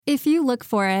If you look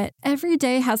for it, every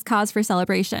day has cause for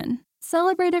celebration.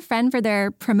 Celebrate a friend for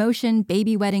their promotion,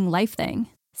 baby wedding, life thing.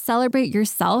 Celebrate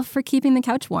yourself for keeping the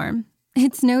couch warm.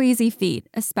 It's no easy feat,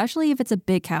 especially if it's a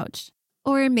big couch.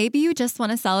 Or maybe you just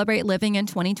want to celebrate living in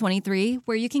 2023,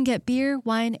 where you can get beer,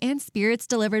 wine, and spirits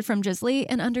delivered from Drizzly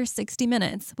in under 60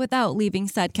 minutes without leaving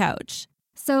said couch.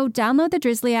 So download the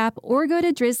Drizzly app or go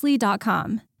to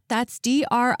drizzly.com. That's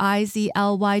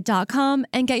DRIZLY.com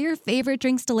and get your favorite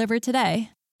drinks delivered today.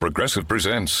 Progressive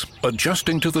presents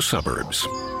Adjusting to the Suburbs.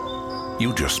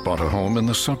 You just bought a home in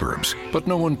the suburbs, but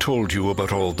no one told you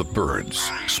about all the birds,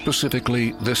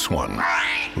 specifically this one,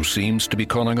 who seems to be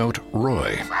calling out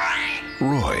Roy.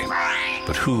 Roy.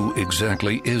 But who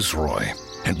exactly is Roy?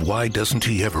 And why doesn't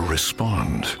he ever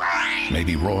respond?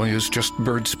 Maybe Roy is just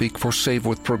bird speak for save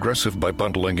with Progressive by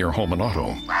bundling your home and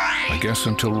auto. I guess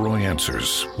until Roy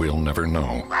answers, we'll never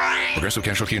know. Progressive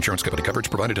Casualty Insurance Company. Coverage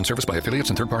provided and serviced by affiliates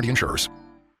and third-party insurers.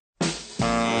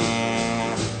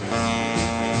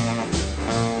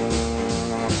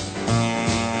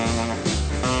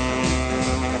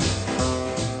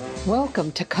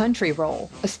 Welcome to Country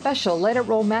Roll, a special Let It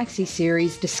Roll maxi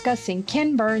series discussing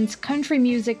Ken Burns' country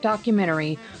music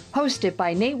documentary hosted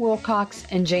by Nate Wilcox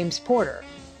and James Porter.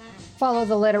 Follow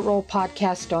the Let It Roll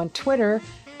podcast on Twitter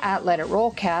at Let It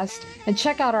Rollcast and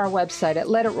check out our website at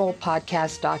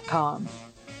letitrollpodcast.com.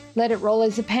 Let It Roll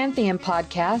is a Pantheon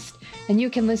podcast, and you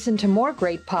can listen to more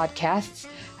great podcasts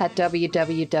at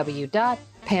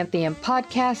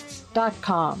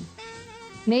www.pantheonpodcasts.com.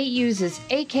 Nate uses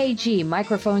AKG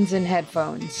microphones and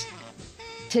headphones.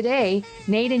 Today,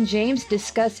 Nate and James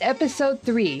discuss Episode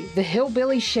 3, The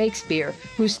Hillbilly Shakespeare,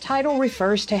 whose title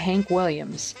refers to Hank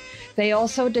Williams. They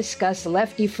also discuss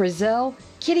Lefty Frizzell,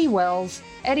 Kitty Wells,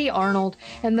 Eddie Arnold,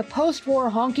 and the post-war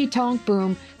honky-tonk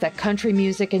boom that country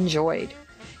music enjoyed.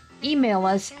 Email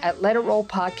us at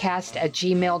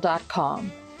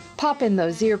letitrollpodcast@gmail.com. Pop in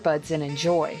those earbuds and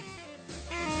enjoy.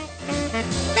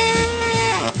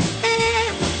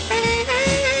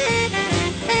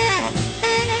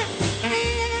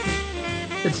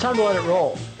 It's time to let it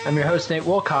roll. I'm your host, Nate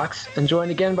Wilcox, and joined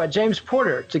again by James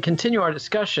Porter to continue our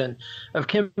discussion of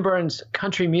Ken Burns'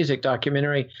 country music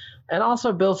documentary and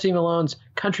also Bill C. Malone's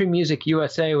Country Music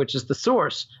USA, which is the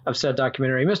source of said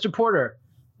documentary. Mr. Porter,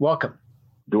 welcome.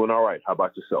 Doing all right. How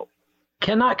about yourself?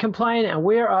 Cannot complain, and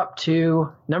we're up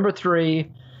to number 3,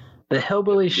 The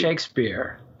Hillbilly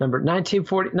Shakespeare, number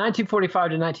 1945 to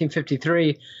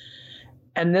 1953.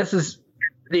 And this is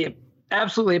the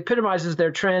absolutely epitomizes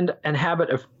their trend and habit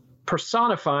of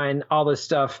personifying all this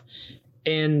stuff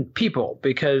in people,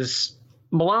 because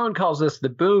Malone calls this the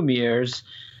boom years,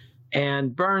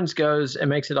 and Burns goes and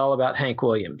makes it all about Hank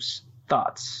Williams.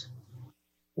 Thoughts?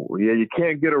 Well, yeah, you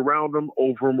can't get around him,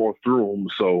 over him, or through him.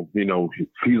 So,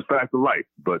 he's a fact of life,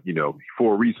 but,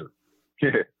 for a reason.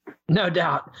 No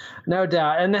doubt. No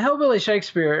doubt. And the Hillbilly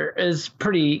Shakespeare is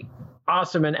pretty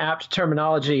awesome and apt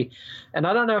terminology. And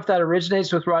I don't know if that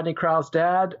originates with Rodney Crowell's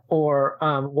dad or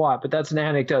what, but that's an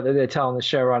anecdote that they tell on the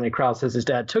show. Rodney Crowell says his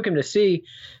dad took him to see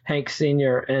Hank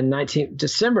Sr. in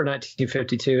December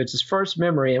 1952. It's his first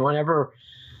memory. And whenever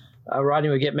Rodney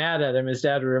would get mad at him, his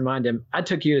dad would remind him, "I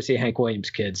took you to see Hank Williams,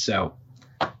 kid, so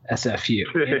SFU."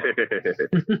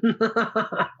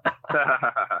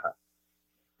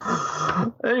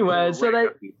 Anyway, so they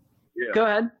go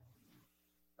ahead.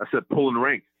 I said pulling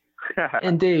rank.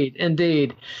 Indeed.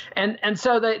 And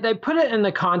so they put it in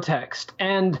the context,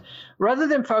 and rather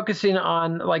than focusing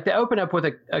on, like, they open up with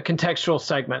a contextual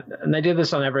segment, and they do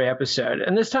this on every episode.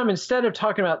 And this time, instead of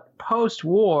talking about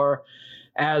post-war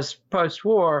as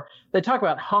post-war, they talk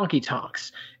about honky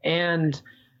tonks. And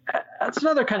that's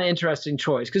another kind of interesting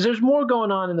choice, because there's more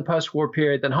going on in the post-war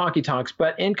period than honky tonks.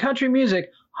 But in country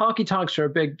music, honky tonks are a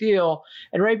big deal.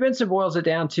 And Ray Benson boils it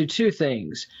down to two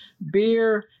things: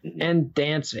 beer and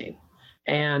dancing.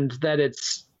 And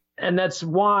that's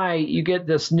why you get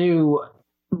this new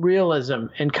realism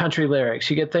in country lyrics.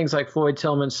 You get things like Floyd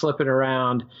Tillman Slipping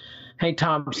Around, Hank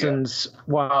Thompson's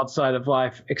Wild Side of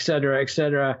Life, et cetera, et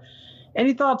cetera.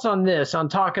 Any thoughts on this, on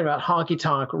talking about honky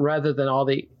tonk rather than all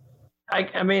the,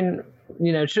 I mean,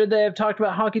 should they have talked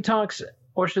about honky tonks,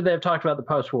 or should they have talked about the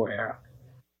post-war era?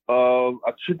 I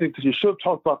should think that you should have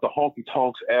talked about the honky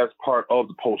tonks as part of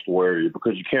the post-war area,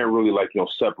 because you can't really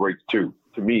separate the two.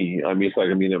 To me, I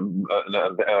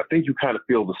think you kind of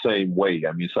feel the same way.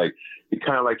 I mean, it's like you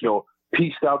kind of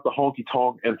pieced out the honky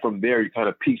tonk, and from there you kind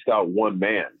of pieced out one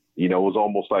man. It was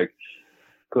almost like,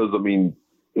 because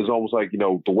it's almost like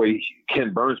the way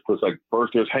Ken Burns puts, like,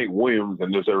 first there's Hank Williams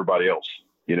and there's everybody else.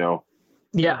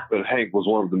 Yeah. But Hank was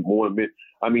one of the more. Of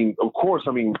course.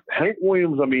 Hank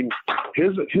Williams.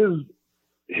 His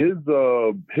his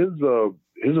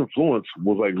influence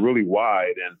was like really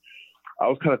wide. And I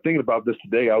was kind of thinking about this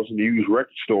today. I was in the used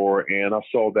record store and I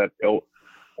saw that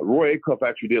Roy Acuff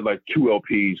actually did like 2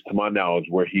 LPs, to my knowledge,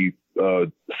 where he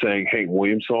sang Hank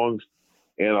Williams songs.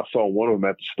 And I saw one of them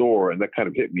at the store, and that kind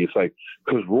of hit me. It's like,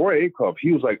 because Roy Acuff,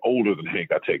 he was like older than Hank,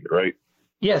 I take it, right?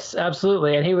 Yes,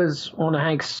 absolutely. And he was one of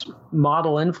Hank's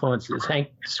model influences. Hank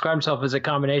described himself as a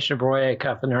combination of Roy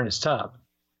Acuff and Ernest Tubb.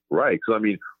 Right. Because, I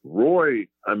mean, Roy,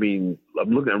 I'm reading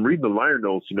the liner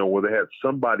notes, where they had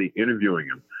somebody interviewing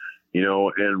him,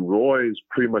 and Roy's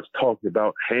pretty much talking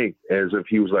about Hank as if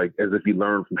he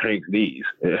learned from Hank's knees.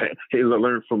 He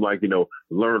learned from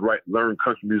learned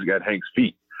country music at Hank's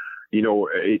feet.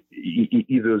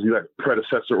 Either as like a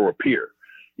predecessor or a peer,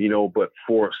 but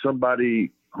for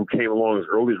somebody who came along as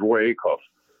early as Roy Acuff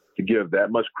to give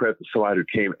that much credit to somebody who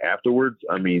came afterwards,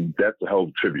 I mean, that's a hell of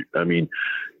a tribute. I mean,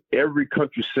 every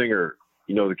country singer,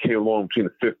 that came along between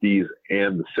the 50s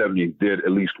and the 70s did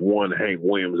at least one Hank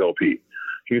Williams LP,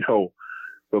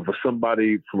 but for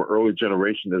somebody from an early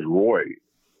generation as Roy,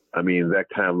 I mean, that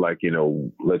kind of lets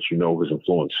you know his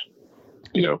influence.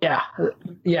 Yeah,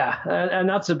 and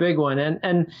that's a big one.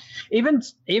 And even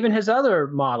his other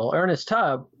model, Ernest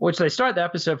Tubb, which they start the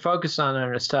episode focused on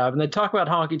Ernest Tubb, and they talk about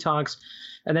honky tonks,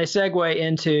 and they segue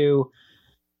into,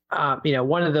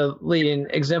 one of the leading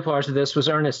exemplars of this was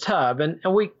Ernest Tubb, and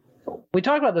we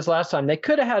talked about this last time. They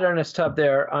could have had Ernest Tubb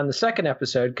there on the second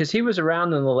episode because he was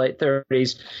around in the late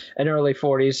 30s and early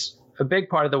 40s, a big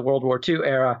part of the World War II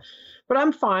era. But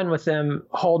I'm fine with them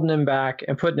holding him back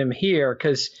and putting him here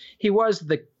because he was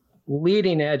the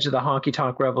leading edge of the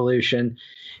honky-tonk revolution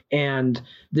and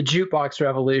the jukebox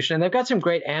revolution. And they've got some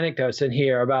great anecdotes in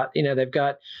here about, they've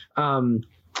got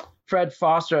Fred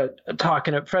Foster,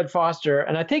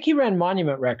 and I think he ran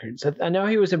Monument Records. I know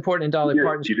he was important in Dolly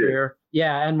Parton's career.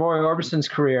 Yeah, and Roy Orbison's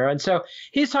career. And so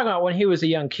he's talking about when he was a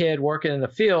young kid working in the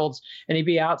fields, and he'd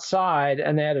be outside,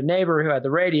 and they had a neighbor who had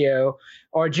the radio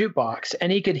or a jukebox,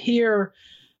 and he could hear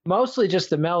mostly just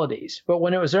the melodies. But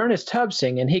when it was Ernest Tubb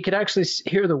singing, he could actually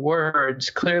hear the words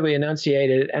clearly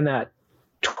enunciated and that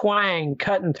twang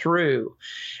cutting through.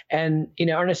 And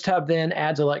Ernest Tubb then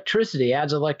adds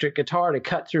electric guitar to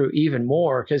cut through even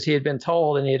more, because he had been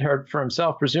told, and he had heard for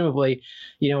himself presumably,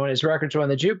 when his records were on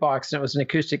the jukebox and it was an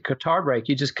acoustic guitar break,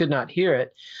 you just could not hear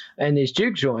it in these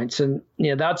juke joints. And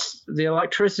that's the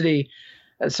electricity.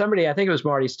 Somebody, I think it was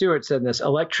Marty Stewart, said this: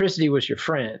 electricity was your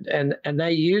friend. And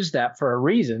they used that for a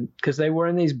reason, because they were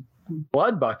in these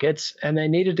blood buckets and they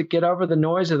needed to get over the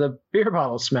noise of the beer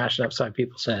bottles smashing upside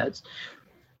people's heads.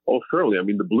 Oh, surely. I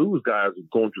mean, the blues guys were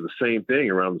going through the same thing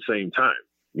around the same time.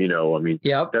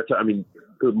 Yep.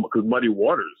 Because Muddy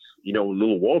Waters,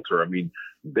 Little Walter, I mean,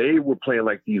 they were playing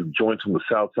like these joints on the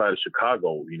south side of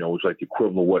Chicago, it's like the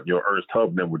equivalent of what, Ernest Tubb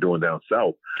and them were doing down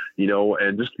south,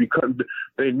 and just because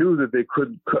they knew that they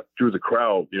couldn't cut through the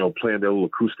crowd, playing their little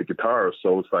acoustic guitars.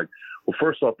 So it's like, well,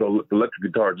 first off, the electric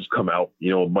guitar just come out,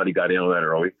 Muddy got in on that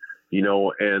early,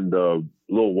 and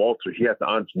Little Walter, he had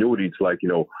the ingenuity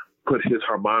to put his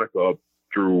harmonica up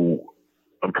through,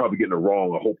 I'm probably getting it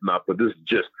wrong, I hope not, but this is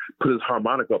just put his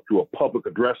harmonica up through a public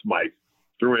address mic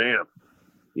through an amp,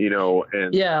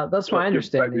 and yeah, that's my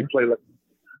understanding. He played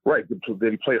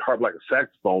then he played hard like a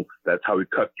saxophone. That's how he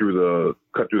cut through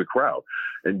the crowd.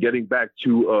 And getting back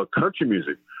to country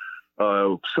music,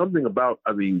 something about,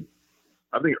 I think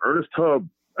Ernest Tubb,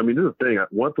 this is the thing.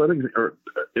 One thing I think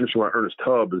interesting about Ernest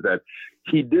Tubb is that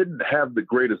he didn't have the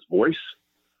greatest voice.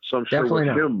 So I'm sure with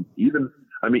him, even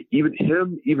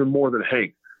more than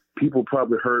Hank, people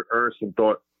probably heard Ernest and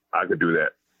thought, I could do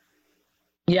that.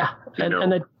 Yeah. I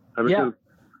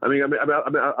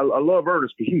love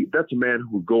Ernest, but that's a man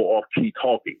who would go off key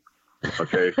talking.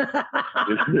 Okay.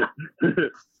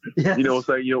 Yes. It's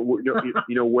like,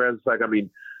 whereas it's like, I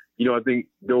think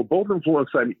they were both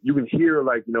influenced. You can hear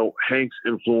Hank's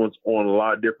influence on a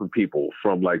lot of different people,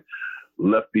 from like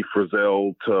Lefty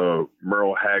Frizzell to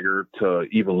Merle Haggard to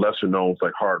even lesser knowns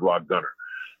like Hard Rock Gunner.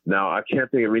 Now, I can't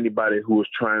think of anybody who was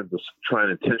trying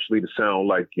intentionally to sound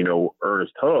like,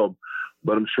 Ernest Tubb,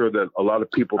 but I'm sure that a lot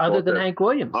of people other than Hank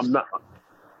Williams. I'm not,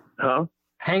 huh?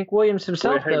 Hank Williams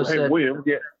himself, Hank Williams,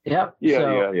 yeah. Yep.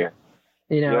 Yeah.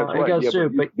 It goes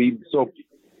through. But even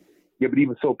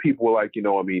so, people were like,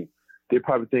 they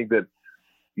probably think that,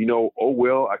 oh,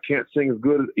 well, I can't sing as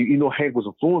good as, Hank was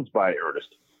influenced by Ernest.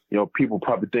 People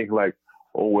probably think like,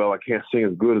 oh, well, I can't sing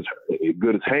as good as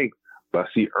Hank, but I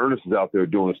see Ernest is out there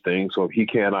doing his thing. So if he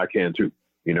can, I can too,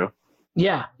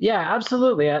 Yeah,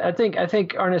 absolutely. I think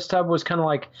Ernest Tubb was kind of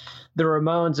like the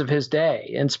Ramones of his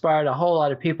day, inspired a whole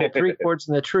lot of people. 3 Chords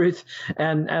and the Truth,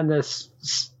 and this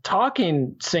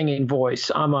talking, singing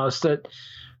voice almost that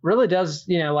really does,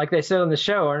 like they said on the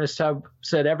show, Ernest Tubb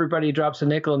said, everybody who drops a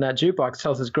nickel in that jukebox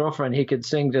tells his girlfriend he could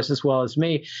sing just as well as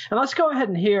me. And let's go ahead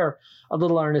and hear a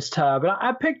little Ernest Tubb. And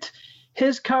I picked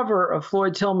his cover of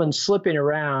Floyd Tillman's Slipping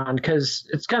Around because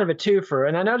it's kind of a twofer.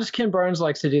 And I noticed Ken Burns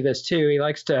likes to do this too. He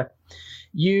likes to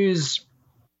use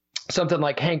something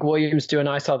like Hank Williams doing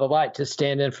I Saw the Light to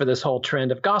stand in for this whole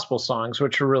trend of gospel songs,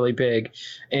 which were really big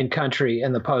in country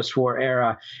in the post-war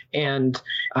era. And,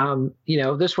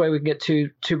 this way we can get two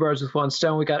birds with one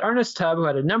stone. We got Ernest Tubb, who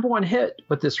had a number one hit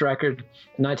with this record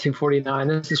in 1949.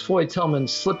 This is Floyd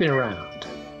Tillman's Slipping Around.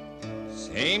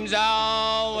 Seems I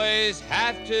always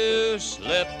have to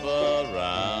slip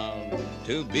around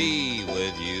to be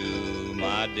with you,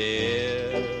 my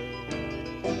dear.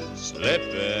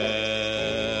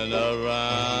 Slipping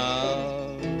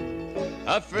around,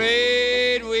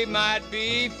 afraid we might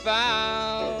be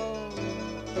found.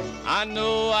 I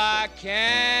know I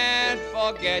can't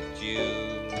forget you,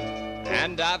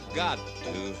 and I've got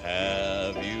to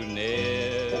have you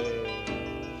near.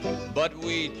 But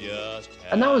we just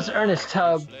and that was Ernest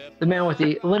Tubb, the man with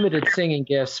the limited singing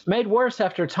gifts, made worse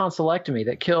after a tonsillectomy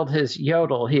that killed his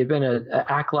yodel. He had been an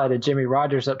acolyte of Jimmy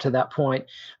Rogers up to that point.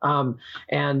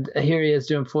 And here he is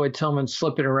doing Floyd Tillman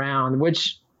Slipping Around,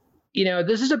 which,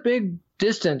 this is a big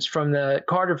distance from the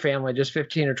Carter family just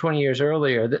 15 or 20 years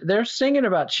earlier. They're singing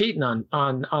about cheating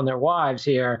on their wives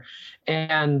here.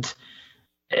 And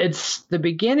it's the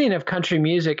beginning of country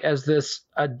music as this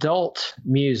adult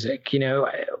music.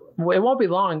 It won't be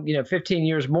long, 15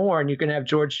 years more, and you can have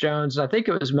George Jones, and I think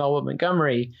it was Melba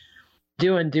Montgomery,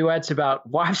 doing duets about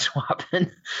wife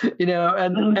swapping,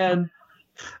 and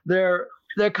they're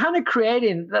kind of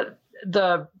creating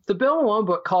the Bill Malone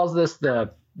book calls this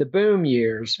the boom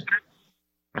years.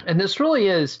 And this really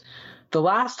is the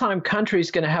last time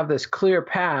country's going to have this clear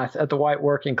path at the white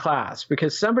working class,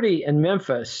 because somebody in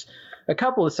Memphis, a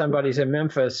couple of somebodies in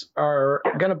Memphis are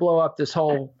going to blow up this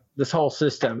whole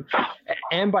system.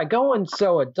 And by going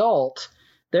so adult,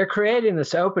 they're creating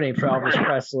this opening for Elvis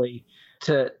Presley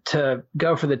to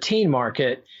go for the teen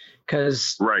market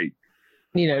because, right.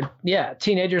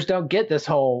 Teenagers don't get this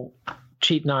whole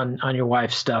cheating on your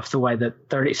wife stuff the way that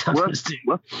 30-somethings do.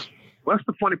 Well, that's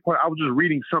the funny part. I was just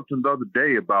reading something the other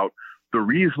day about the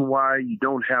reason why you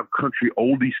don't have country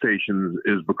oldie stations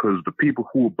is because the people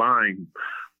who were buying,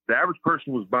 the average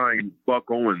person was buying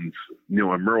Buck Owens,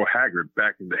 and Merle Haggard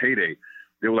back in the heyday.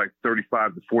 They were like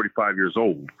 35 to 45 years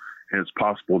old, and it's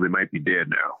possible they might be dead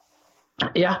now.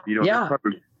 Yeah, yeah.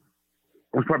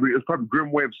 It's probably a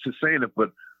grim way of saying it,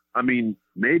 but I mean,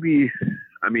 maybe,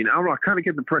 I don't know. I kind of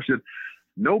get the impression that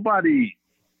nobody,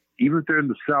 even if they're in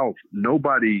the South,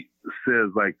 nobody says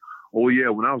like, oh yeah,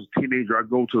 when I was a teenager, I'd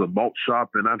go to the malt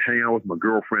shop and I'd hang out with my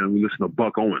girlfriend and we listen to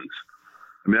Buck Owens.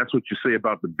 That's what you say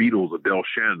about the Beatles or Del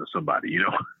Shannon or somebody,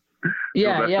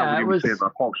 Yeah, that's yeah. It was say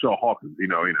about Hawkshaw Hawkins,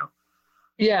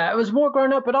 Yeah, it was more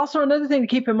grown up. But also another thing to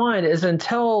keep in mind is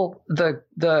until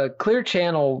the Clear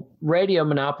Channel radio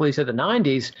monopolies of the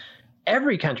 90s,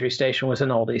 every country station was an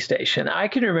oldie station. I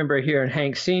can remember hearing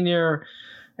Hank Sr.,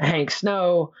 Hank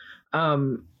Snow,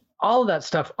 all of that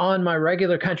stuff on my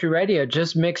regular country radio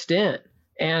just mixed in.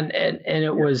 And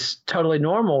it was totally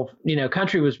normal.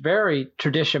 Country was very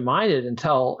tradition minded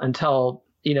until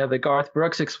the Garth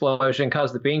Brooks explosion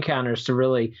caused the bean counters to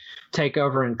really take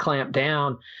over and clamp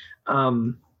down.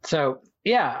 So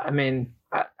yeah,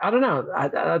 I don't know.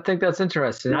 I think that's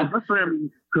interesting.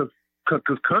 Because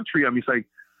country, it's like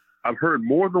I've heard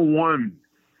more than one.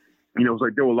 It's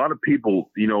like there were a lot of people,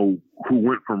 who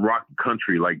went from rock to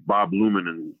country, like Bob Luman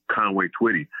and Conway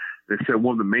Twitty. They said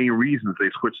one of the main reasons they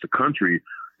switched to country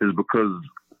is because,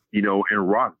 in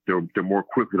rock, they're more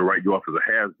quickly to write you off as a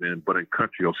has-been, but in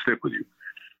country, they'll stick with you.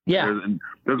 Yeah.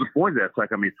 There's a point to that. It's like,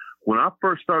 when I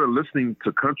first started listening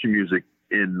to country music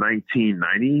in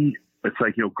 1990, it's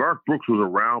like, Garth Brooks was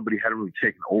around, but he hadn't really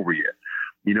taken over yet.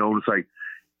 It's like,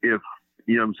 if,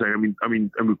 you know what I'm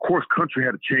saying? Of course, country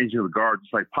had a change in the guard,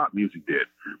 just like pop music did,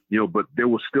 but they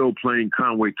were still playing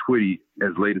Conway Twitty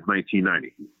as late as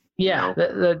 1990. Yeah,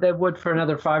 they would for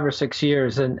another 5 or 6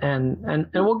 years, and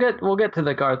we'll get to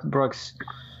the Garth Brooks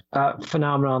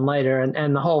phenomenon later,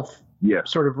 and the whole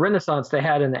sort of renaissance they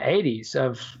had in the 80s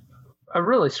of a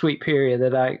really sweet period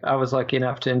that I was lucky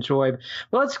enough to enjoy.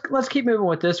 But let's keep moving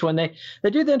with this one. They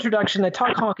do the introduction, they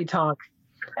talk honky tonk,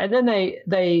 and then they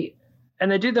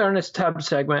do the Ernest Tubb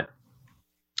segment,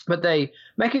 but they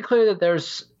make it clear that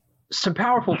there's some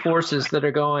powerful forces that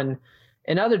are going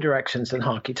in other directions than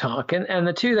honky tonk. And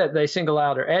the two that they single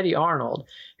out are Eddie Arnold,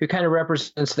 who kind of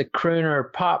represents the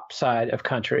crooner pop side of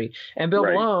country, and Bill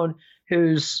Malone,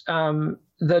 who's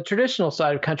the traditional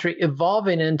side of country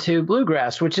evolving into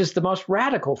bluegrass, which is the most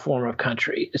radical form of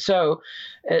country. So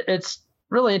it's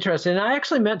really interesting. And I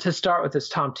actually meant to start with this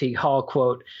Tom T. Hall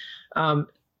quote. Tom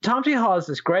T. Hall has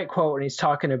this great quote when he's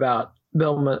talking about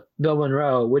Bill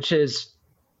Monroe, which is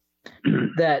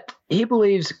that he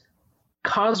believes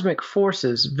cosmic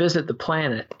forces visit the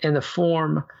planet in the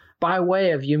form by way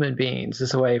of human beings,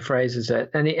 is the way he phrases it.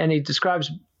 And he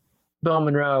describes Bill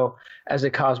Monroe as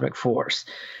a cosmic force.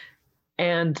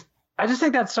 And I just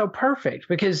think that's so perfect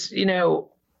because, you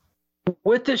know,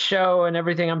 with this show and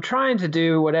everything, I'm trying to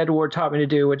do what Ed Ward taught me to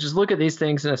do, which is look at these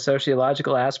things in a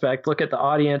sociological aspect, look at the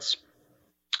audience,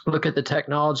 look at the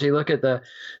technology, look at the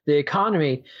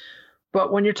economy.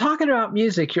 But when you're talking about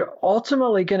music, you're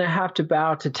ultimately going to have to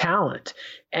bow to talent.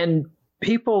 And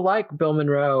people like Bill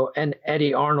Monroe and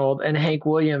Eddie Arnold and Hank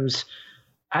Williams,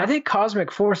 I think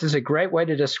cosmic force is a great way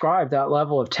to describe that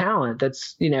level of talent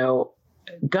that's, you know,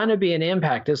 going to be an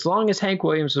impact. As long as Hank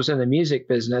Williams was in the music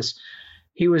business,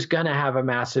 he was going to have a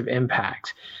massive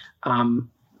impact,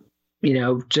 you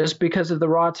know, just because of the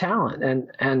raw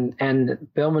talent. And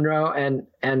Bill Monroe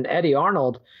and Eddie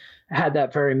Arnold had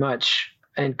that very much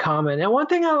in common. And one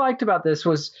thing I liked about this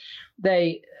was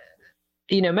they,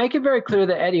 you know, make it very clear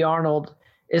that Eddie Arnold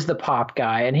is the pop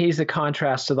guy and he's the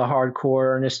contrast to the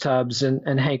hardcore Ernest Tubbs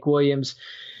and Hank Williams.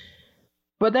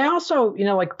 But they also, you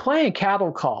know, like playing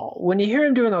Cattle Call, when you hear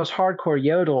him doing those hardcore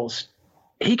yodels,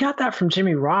 he got that from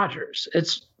Jimmie Rodgers.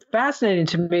 It's fascinating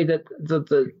to me that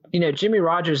the you know, Jimmie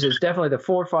Rodgers is definitely the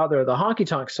forefather of the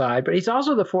honky-tonk side, but he's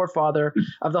also the forefather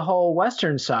of the whole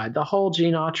Western side, the whole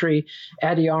Gene Autry,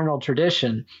 Eddie Arnold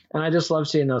tradition. And I just love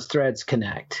seeing those threads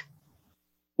connect.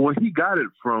 Well, he got it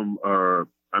from,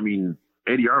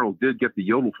 Eddie Arnold did get the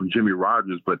yodel from Jimmie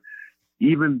Rodgers, but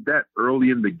even that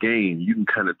early in the game, you can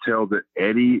kind of tell that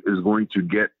Eddie is going to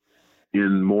get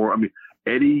in more. I mean,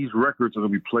 Eddie's records are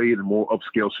going to be played in more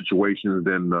upscale situations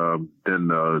than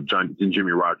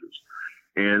Jimmie Rodgers.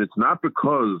 And it's not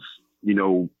because, you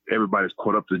know, everybody's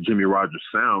caught up to Jimmie Rodgers'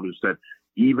 sound. It's that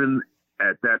even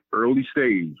at that early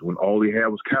stage, when all he had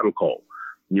was Cattle Call,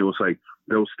 you know, it's like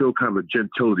there was still kind of a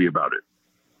gentility about it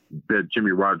that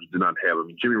Jimmie Rodgers did not have. I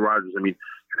mean, Jimmie Rodgers, you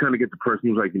kind of get the person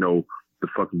who's like, you know, the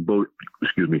fucking bully,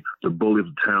 the bully of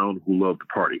the town who loved to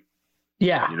party.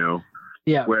 Yeah. You know?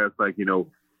 Yeah. Whereas, like, you know,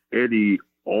 Eddie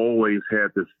always had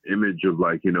this image of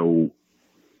like, you know,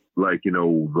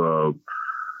 the,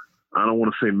 I don't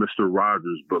want to say Mr.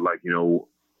 Rogers, but like, you know,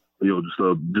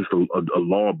 just a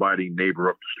law-abiding neighbor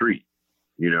up the street,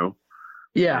 you know?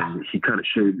 Yeah. And he kind of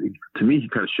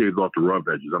shaved off the rough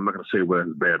edges. I'm not going to say whether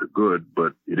it's bad or good,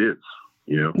 but it is,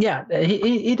 you know? Yeah,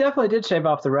 he definitely did shave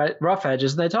off the rough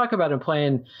edges. And they talk about him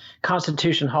playing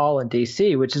Constitution Hall in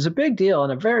D.C., which is a big deal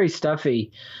and a very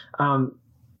stuffy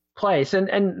place.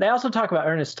 And they also talk about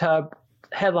Ernest Tubb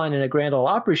headlining a Grand Ole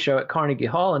Opry show at Carnegie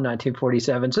Hall in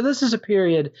 1947. So this is a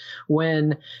period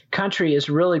when country is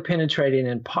really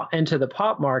penetrating into the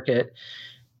pop market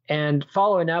and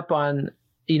following up on,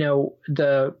 you know,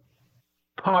 the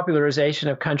popularization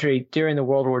of country during the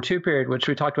World War II period, which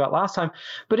we talked about last time.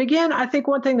 But again, I think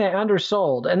one thing they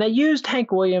undersold, and they used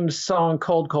Hank Williams' song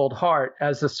Cold, Cold Heart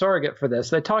as the surrogate for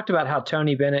this. They talked about how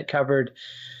Tony Bennett covered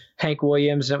Hank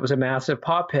Williams and it was a massive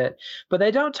pop hit. But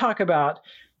they don't talk about,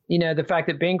 you know, the fact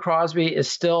that Bing Crosby is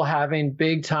still having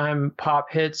big time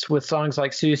pop hits with songs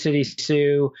like Sioux City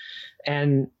Sue,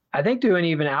 and I think doing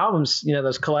even albums, you know,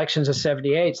 those collections of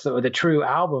 78s that were the true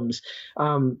albums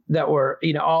that were,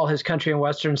 you know, all his country and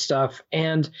Western stuff.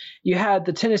 And you had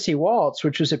the Tennessee Waltz,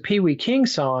 which was a Pee Wee King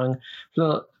song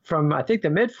from I think the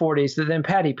mid 40s that then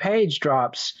Patti Page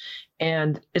drops.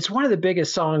 And it's one of the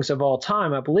biggest songs of all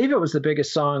time. I believe it was the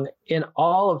biggest song in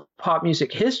all of pop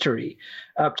music history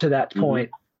up to that point.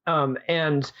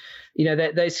 And, you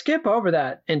know, they skip over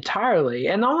that entirely.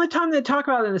 And the only time they talk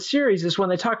about it in the series is when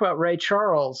they talk about Ray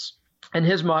Charles and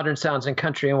his modern sounds in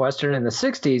country and Western in the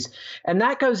 60s. And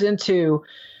that goes into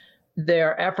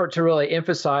their effort to really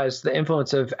emphasize the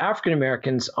influence of African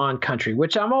Americans on country,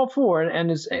 which I'm all for.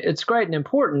 And it's great and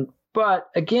important. But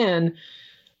again,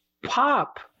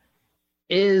 pop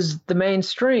is the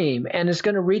mainstream and is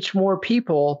going to reach more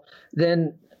people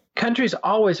than country's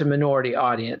always a minority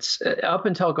audience up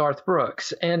until Garth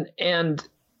Brooks. And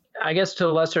I guess to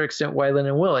a lesser extent, Waylon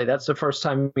and Willie. That's the first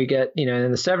time we get, you know,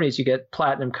 in the 70s, you get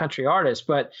platinum country artists.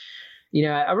 But, you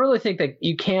know, I really think that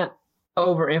you can't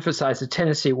overemphasize the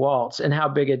Tennessee Waltz and how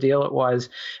big a deal it was.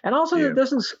 And also that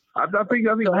this is... I think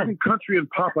country and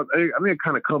pop, I think it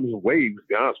kind of comes in waves, to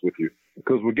be honest with you,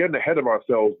 because we're getting ahead of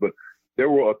ourselves. But there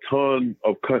were a ton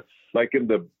of, like in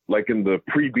the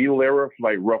pre-Beatle era,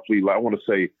 like roughly, I want to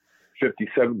say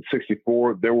 57,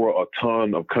 64, there were a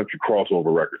ton of country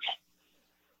crossover records.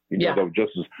 That were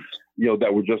just as,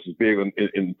 that were just as big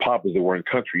in pop as they were in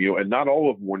country. And not all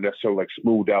of them were necessarily like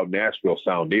smoothed out Nashville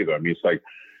sound either. I mean, it's like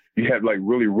you had like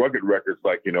really rugged records,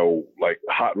 like like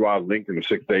Hot Rod Lincoln or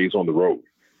 6 Days on the Road.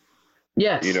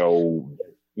 Yes. And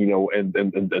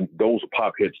those are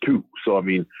pop hits too. So I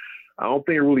mean, I don't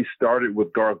think it really started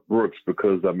with Garth Brooks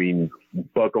because, I mean,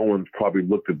 Buck Owens probably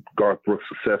looked at Garth Brooks'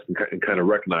 success and kind of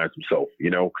recognized himself,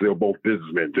 because they were both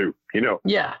businessmen too,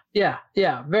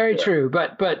 Yeah, very true.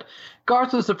 But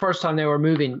Garth was the first time they were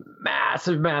moving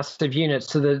massive units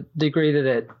to the degree that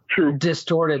it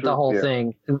distorted the whole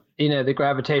thing, the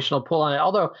gravitational pull on it.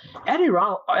 Although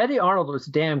Eddie Arnold was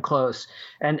damn close,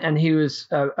 and he was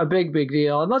a big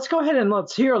deal. And let's go ahead and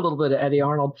let's hear a little bit of Eddie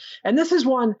Arnold. And this is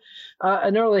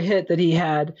an early hit that he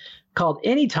had called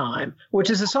Anytime, which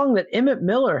is a song that Emmett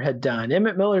Miller had done.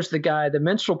 Emmett Miller's the guy, the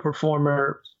minstrel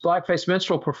performer, blackface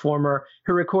minstrel performer,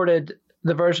 who recorded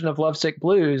the version of Lovesick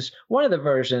Blues, one of the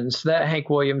versions that Hank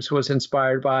Williams was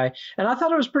inspired by. And I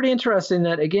thought it was pretty interesting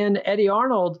that, again, Eddie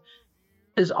Arnold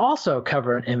is also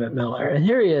covering Emmett Miller. And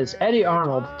here he is, Eddie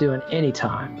Arnold doing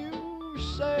Anytime. You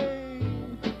say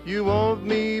you want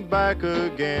me back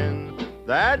again.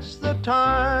 That's the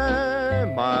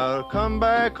time I'll come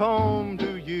back home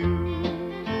to you.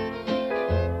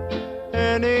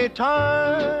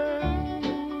 Anytime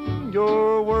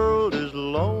your world is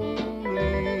lonely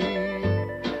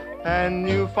and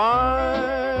you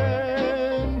find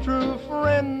true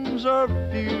friends are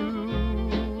few,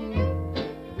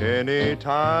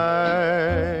 anytime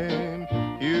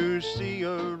you see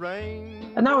a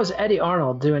rain. And that was Eddie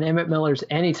Arnold doing Emmett Miller's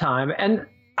Anytime. And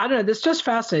I don't know, this just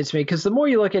fascinates me because the more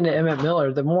you look into Emmett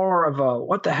Miller, the more of a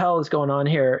what the hell is going on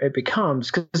here it becomes,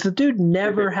 because the dude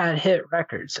never had hit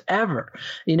records ever.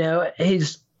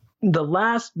 He's the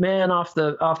last man off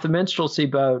the minstrelsy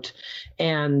boat.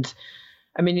 And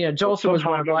I mean, Jolson was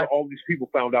one of all these people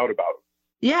found out about him.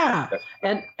 Yeah.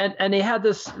 And he had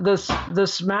this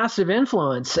massive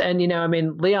influence. And,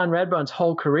 Leon Redbone's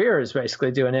whole career is basically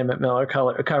doing Emmett Miller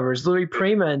covers. Louis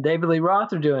Prima and David Lee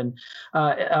Roth are doing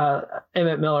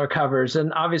Emmett Miller covers.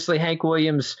 And obviously Hank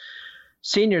Williams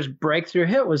Sr.'s breakthrough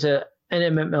hit was an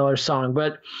Emmett Miller song.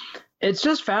 But it's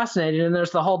just fascinating. And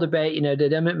there's the whole debate,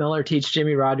 did Emmett Miller teach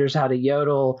Jimmy Rogers how to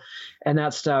yodel and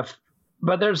that stuff?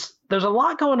 But there's a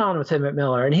lot going on with Emmett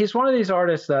Miller. And he's one of these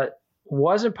artists that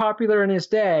wasn't popular in his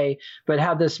day, but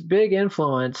had this big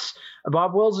influence.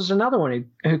 Bob Wills is another one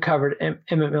who covered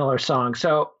Emmett Miller's song.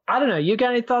 So I don't know. You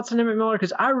got any thoughts on Emmett Miller?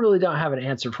 Because I really don't have an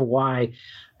answer for why.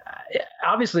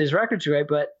 Obviously, his record's great,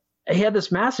 but he had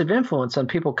this massive influence on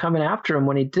people coming after him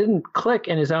when he didn't click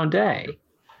in his own day.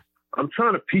 I'm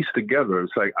trying to piece together.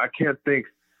 It's like I can't think,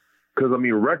 because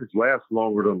records last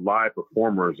longer than live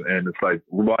performers, and it's like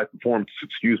live performances.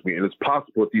 And it's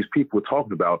possible that these people we're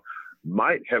talking about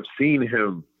might have seen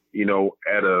him,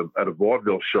 at a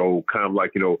vaudeville show, kind of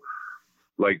like,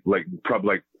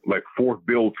 probably like fourth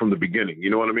build from the beginning.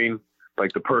 You know what I mean?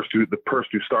 Like the person who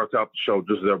starts out the show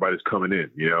just as everybody's coming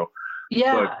in. Yeah.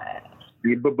 But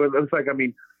it's like, this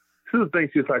is the thing.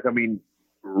 It's like,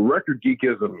 record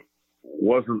geekism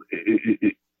wasn't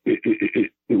it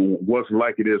wasn't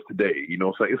like it is today.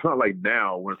 It's like it's not like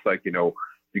now when it's like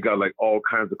you got like all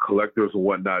kinds of collectors and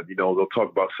whatnot, they'll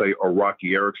talk about, say, a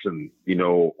Rocky Erickson,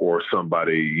 or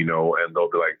somebody, and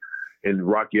they'll be like, and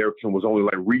Rocky Erickson was only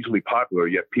like regionally popular,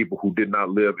 yet people who did not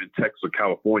live in Texas or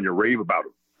California rave about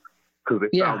him because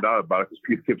they found out about it because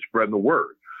people kept spreading the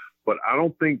word. But I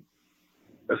don't think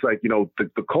it's like,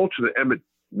 the culture that Emmett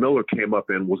Miller came up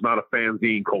in was not a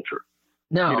fanzine culture.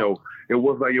 No. It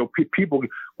was like, people,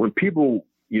 when people,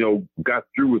 got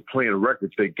through with playing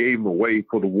records, they gave them away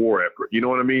for the war effort. You know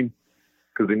what I mean?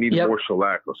 Because they needed more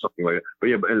shellac or something like that. But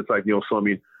and it's like, so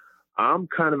I'm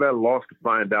kind of at a loss to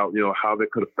find out, how they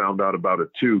could have found out about it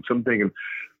too. So I'm thinking,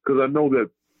 because I know that,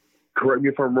 correct me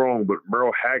if I'm wrong, but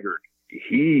Merle Haggard,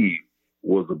 he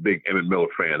was a big Emmett Miller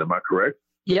fan. Am I correct?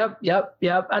 Yep.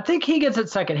 I think he gets it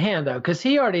secondhand though, because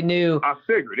he already knew. I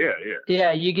figured, yeah.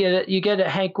 Yeah, you get it.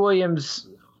 Hank Williams'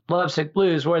 Lovesick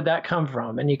Blues, where'd that come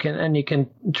from? And you can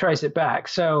trace it back.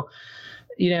 So,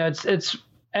 it's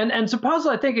and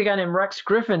supposedly I think a guy named Rex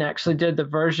Griffin actually did the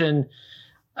version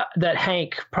that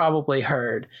Hank probably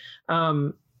heard.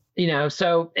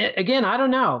 So again, I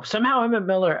don't know. Somehow Emmett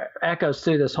Miller echoes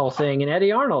through this whole thing, and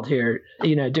Eddie Arnold here,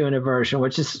 doing a version,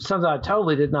 which is something I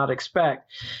totally did not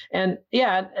expect. And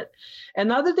the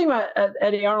other thing about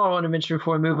Eddie Arnold I want to mention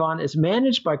before we move on is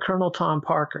managed by Colonel Tom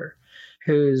Parker,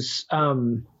 who's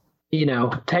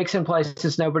takes in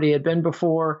places nobody had been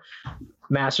before,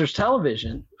 Masters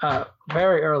Television,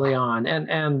 very early on.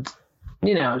 And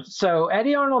So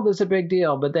Eddie Arnold is a big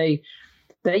deal, but they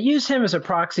use him as a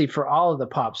proxy for all of the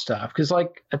pop stuff. Because,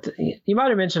 like, you might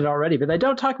have mentioned it already, but they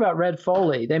don't talk about Red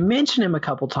Foley. They mention him a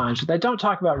couple times, but they don't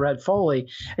talk about Red Foley.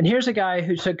 And here's a guy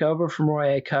who took over from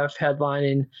Roy Acuff,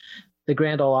 headlining the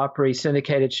Grand Ole Opry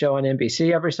syndicated show on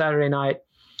NBC every Saturday night.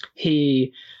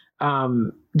 He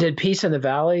did Peace in the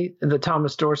Valley, the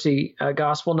Thomas Dorsey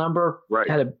gospel number. Right.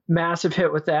 Had a massive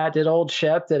hit with that. Did Old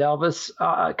Shep that Elvis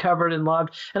covered and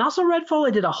loved. And also Red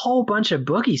Foley did a whole bunch of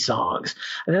boogie songs.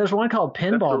 And there's one called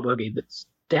Pinball Boogie that's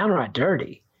downright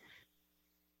dirty.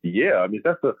 Yeah, I mean,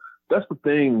 that's the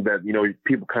thing that,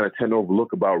 people kind of tend to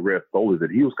overlook about Red Foley, that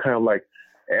he was kind of like,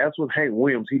 as with Hank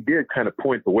Williams, he did kind of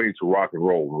point the way to rock and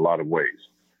roll in a lot of ways.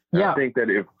 Yeah. I think that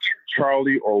if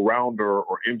Charlie or Rounder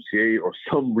or MCA or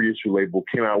some reissue label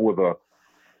came out with a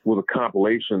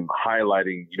compilation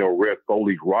highlighting, Red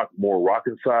Foley's more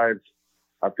rockin' sides,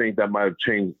 I think that might have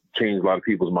changed a lot of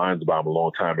people's minds about him a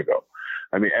long time ago.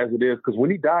 I mean, as it is, because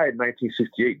when he died in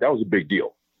 1968, that was a big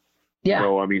deal. Yeah.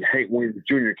 Hank Williams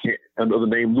Jr. under the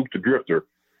name Luke the Drifter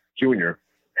Jr.,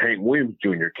 Hank Williams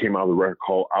Jr. came out with a record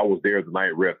called "I Was There the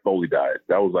Night Red Foley Died."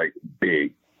 That was like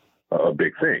a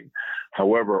big thing.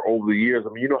 However, over the years,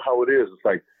 you know how it is. It's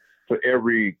like for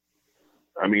every,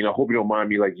 I hope you don't mind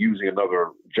me like using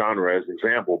another genre as an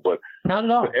example, but not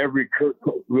at all. For every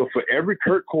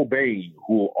Kurt Cobain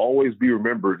who will always be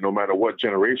remembered, no matter what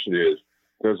generation it is,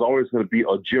 there's always going to be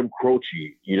a Jim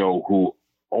Croce, who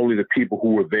only the people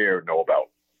who were there know about.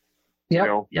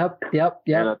 Yep.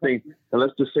 And I think, and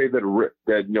let's just say that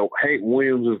Hank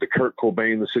Williams is the Kurt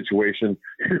Cobain of the situation,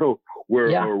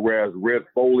 whereas Red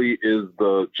Foley is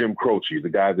the Jim Croce, the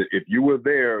guy that if you were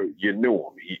there, you knew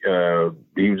him.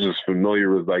 He was as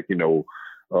familiar as your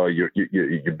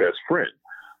best friend,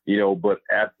 But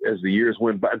as the years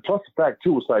went by, and plus the fact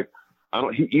too, it's like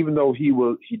even though he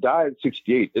died in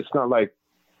 '68, it's not like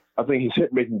I think his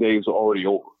hit making days are already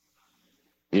over.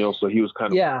 So he was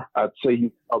kind of, I'd say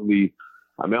he's probably,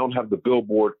 I don't have the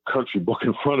Billboard country book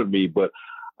in front of me, but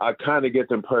I kind of get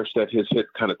the impression that his hit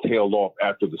kind of tailed off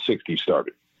after the 60s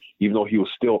started. Even though he was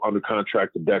still under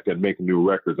contract to Decca and making new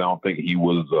records, I don't think he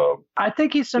was. I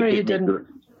think he's somebody who didn't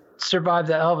survive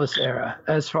the Elvis era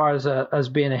as far as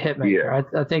being a hitmaker.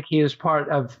 Yeah. I think he was part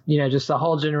of, just the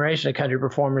whole generation of country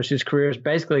performers whose careers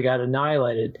basically got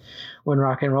annihilated when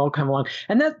rock and roll came along.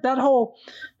 And that whole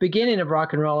beginning of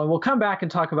rock and roll, and we'll come back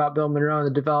and talk about Bill Monroe and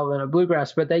the development of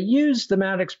bluegrass, but they used the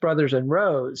Maddox Brothers and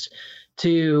Rose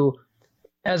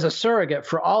as a surrogate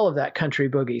for all of that country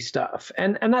boogie stuff.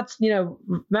 And that's,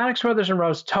 Maddox Brothers and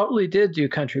Rose totally did do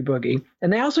country boogie.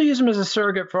 And they also use them as a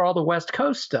surrogate for all the West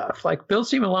Coast stuff. Like Bill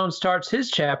C. Malone starts his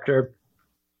chapter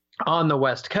on the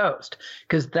West Coast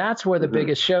because that's where the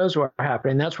biggest shows were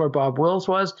happening. That's where Bob Wills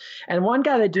was. And one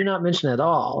guy they do not mention at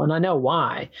all, and I know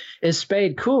why, is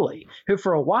Spade Cooley, who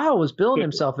for a while was billing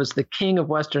himself as the king of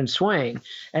Western swing.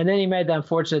 And then he made the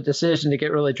unfortunate decision to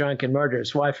get really drunk and murder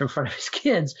his wife in front of his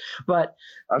kids. But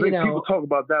I think people talk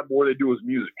about that more than they do his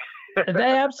music.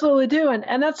 They absolutely do.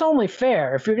 And that's only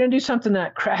fair. If you're going to do something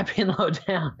that crappy and low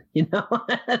down,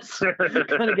 that's going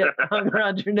to get hung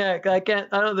around your neck. I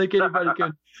don't think anybody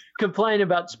can complain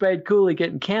about Spade Cooley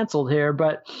getting canceled here,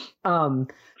 but,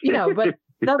 but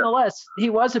nonetheless, he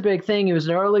was a big thing. He was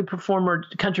an early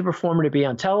country performer to be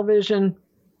on television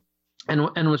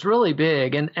and was really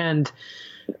big and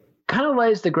kind of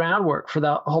lays the groundwork for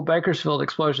the whole Bakersfield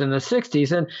explosion in the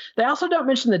 60s. And they also don't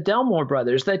mention the Delmore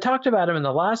brothers. They talked about him in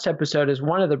the last episode as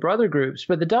one of the brother groups,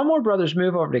 but the Delmore brothers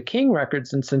move over to King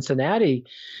Records in Cincinnati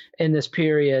in this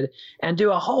period and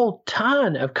do a whole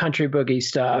ton of country boogie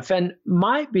stuff and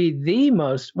might be them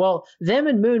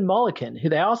and Moon Mullican, who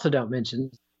they also don't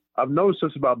mention. I've noticed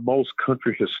this about most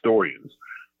country historians.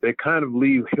 They kind of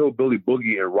leave hillbilly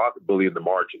boogie and rockabilly in the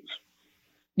margins.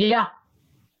 Yeah.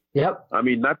 Yep.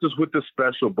 Not just with this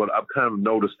special, but I've kind of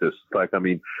noticed this.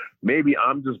 Maybe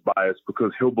I'm just biased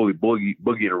because hillbilly boogie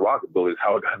and rockabilly is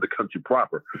how I got into country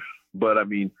proper. But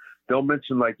they'll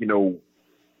mention now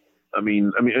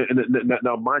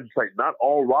mind you, not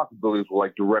all rockabillies were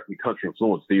directly country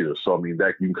influenced either. So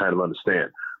that you can kind of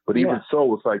understand. But even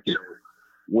so, it's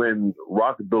when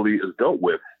rockabilly is dealt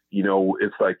with,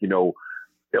 it's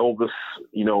Elvis,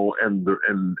 and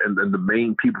the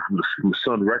main people from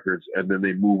Sun Records, and then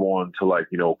they move on to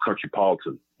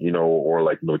Countrypolitan, or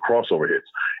the crossover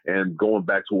hits. And going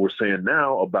back to what we're saying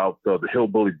now about the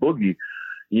hillbilly boogie,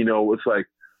 it's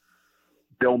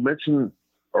they'll mention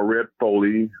a Red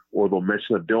Foley, or they'll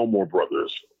mention a Delmore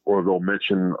Brothers, or they'll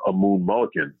mention a Moon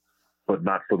Mullican, but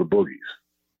not for the boogies.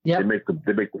 Yeah, they make the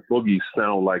boogies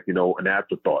sound like an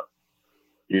afterthought.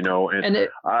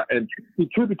 And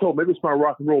truth be told, maybe it's my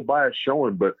rock and roll bias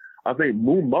showing, but I think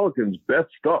Moon Mulligan's best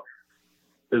stuff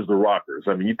is the rockers.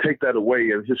 I mean, you take that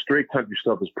away, and his straight country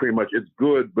stuff is pretty much, it's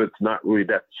good, but it's not really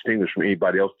that distinguished from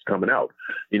anybody else that's coming out,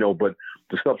 you know. But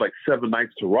the stuff like Seven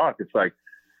Nights to Rock, it's like,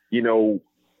 you know,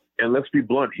 and let's be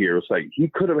blunt here, it's like he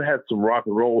could have had some rock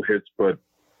and roll hits, but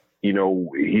you know,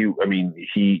 he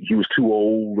was too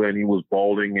old, and he was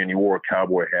balding, and he wore a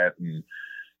cowboy hat, and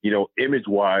you know, image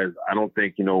wise, I don't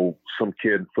think, you know, some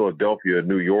kid in Philadelphia,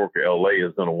 New York, or LA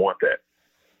is going to want that.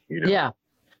 You know?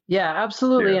 Yeah,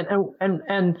 absolutely. Yeah.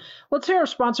 And let's hear our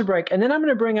sponsor break. And then I'm going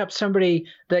to bring up somebody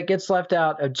that gets left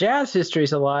out of jazz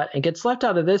histories a lot and gets left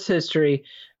out of this history,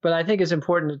 but I think it's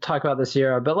important to talk about this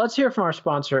era. But let's hear from our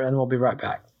sponsor, and we'll be right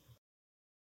back.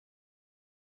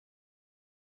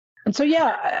 And so,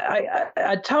 yeah,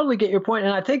 I totally get your point.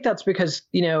 And I think that's because,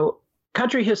 you know,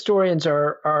 country historians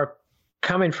are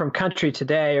coming from country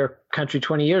today or country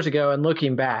 20 years ago and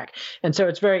looking back. And so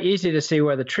it's very easy to see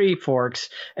where the tree forks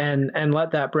and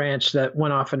let that branch that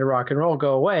went off into rock and roll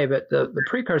go away, but the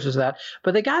precursors of that.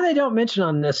 But the guy they don't mention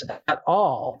on this at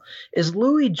all is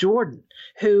Louis Jordan,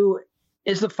 who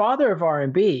is the father of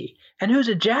R&B and who's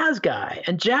a jazz guy.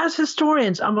 And jazz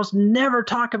historians almost never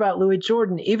talk about Louis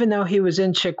Jordan, even though he was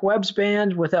in Chick Webb's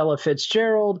band with Ella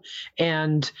Fitzgerald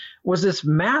and was this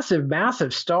massive,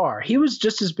 massive star. He was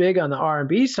just as big on the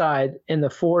R&B side in the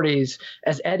 40s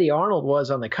as Eddie Arnold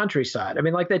was on the country side. I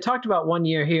mean, like they talked about one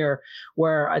year here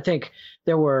where I think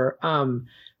there were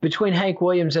between Hank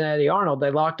Williams and Eddie Arnold, they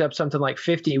locked up something like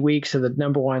 50 weeks of the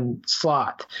number one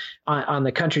slot on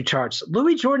the country charts.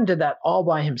 Louis Jordan did that all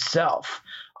by himself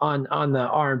on the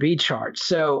R&B charts.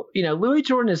 So, you know, Louis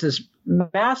Jordan is this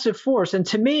massive force. And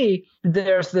to me,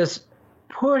 there's this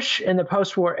push in the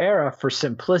post-war era for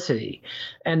simplicity.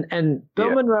 And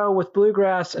Bill Monroe with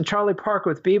bluegrass and Charlie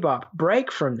Parker with bebop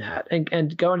break from that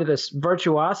and go into this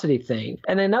virtuosity thing.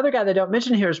 And another guy they don't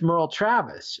mention here is Merle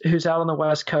Travis, who's out on the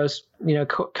West Coast, you know,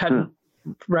 cutting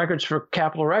records for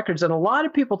Capitol Records. And a lot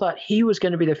of people thought he was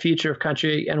going to be the future of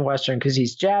country and Western because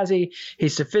he's jazzy,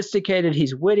 he's sophisticated,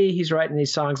 he's witty, he's writing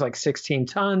these songs like 16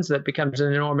 Tons that becomes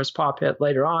an enormous pop hit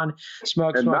later on.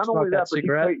 Smoke that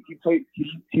cigarette.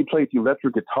 He played the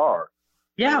electric guitar.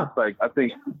 Yeah. It's like, I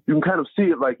think you can kind of see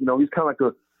it like, you know, he's kind of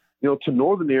like to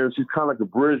Northern ears, he's kind of like a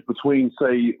bridge between,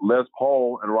 say, Les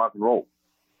Paul and rock and roll.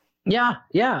 Yeah.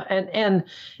 And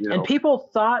people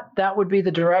thought that would be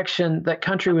the direction that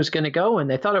country was going to go in.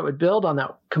 They thought it would build on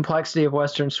that complexity of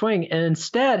Western swing. And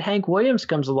instead, Hank Williams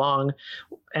comes along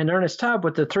and Ernest Tubb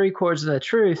with the three chords of the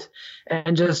truth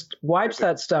and just wipes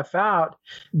that stuff out,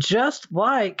 just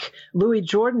like Louis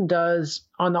Jordan does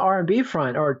on the R&B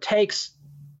front, or takes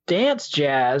dance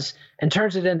jazz and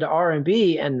turns it into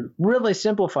R&B and really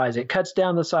simplifies it, cuts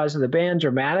down the size of the band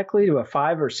dramatically to a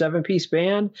 5 or 7 piece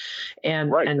band.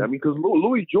 And I mean, because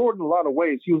Louis Jordan, in a lot of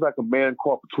ways, he was like a man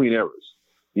caught between eras.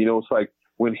 You know, it's like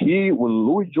when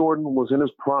Louis Jordan was in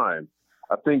his prime,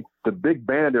 I think the big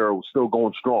band era was still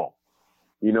going strong,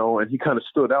 you know, and he kind of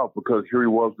stood out because here he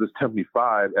was, this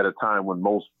 75 at a time when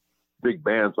most big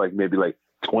bands, like maybe like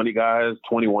 20 guys,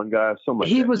 21 guys, something like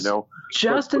that. He was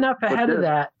just enough ahead of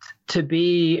that to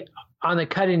be on the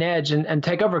cutting edge and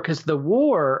take over, because the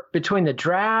war between the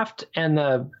draft and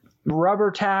the rubber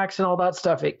tax and all that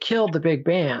stuff, it killed the big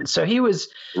band. So he was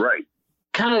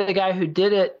kind of the guy who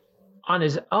did it on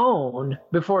his own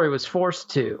before he was forced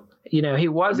to. You know, he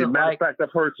wasn't matter of fact,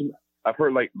 I've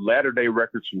heard like latter day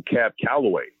records from Cab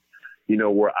Calloway, you know,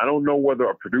 where I don't know whether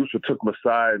a producer took him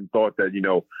aside and thought that, you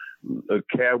know,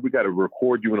 Cab, we got to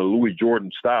record you in a Louis Jordan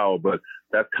style, but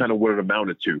that's kind of what it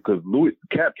amounted to, because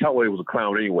Cab Calloway was a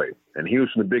clown anyway, and he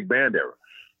was from the big band era.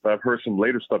 But I've heard some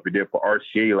later stuff he did for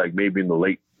RCA, like maybe in the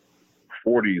late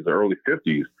 40s or early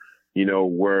 50s, you know,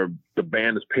 where the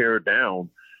band is pared down,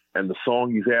 and the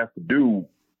song he's asked to do,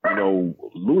 you know,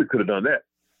 Louis could have done that,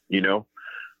 you know.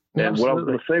 And Absolutely. What I was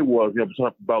going to say was, you know,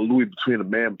 talking about Louis being a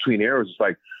man between eras, it's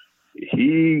like,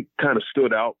 he kind of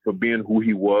stood out for being who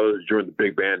he was during the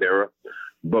big band era.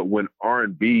 But when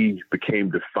R&B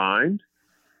became defined,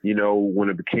 you know, when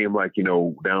it became like, you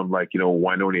know, down like, you know,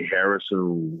 Wynonie Harris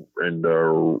and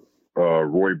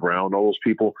Roy Brown, all those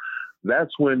people,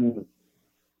 that's when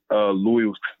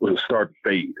Louis was starting to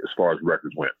fade as far as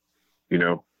records went, you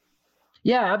know?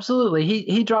 Yeah, absolutely.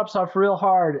 He drops off real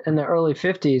hard in the early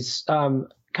 50s.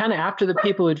 Kind of after the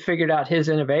people who'd figured out his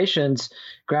innovations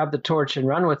grabbed the torch and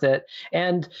run with it.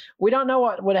 And we don't know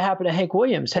what would have happened to Hank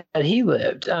Williams had he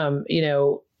lived, you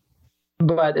know,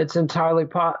 but it's entirely,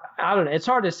 I don't know. It's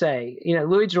hard to say. You know,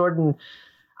 Louis Jordan,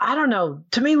 I don't know.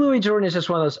 To me, Louis Jordan is just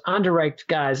one of those underrated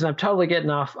guys, and I'm totally getting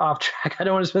off track. I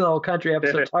don't want to spend the whole country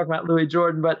episode talking about Louis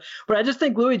Jordan, but I just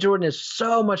think Louis Jordan is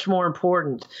so much more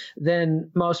important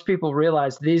than most people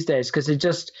realize these days, because it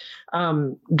just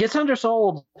gets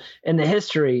undersold in the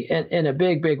history in a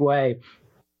big, big way.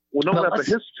 Well, no, but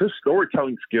his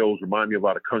storytelling skills remind me of a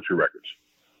lot of country records.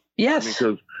 Yes.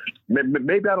 Because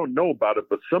maybe I don't know about it,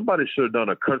 but somebody should have done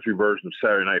a country version of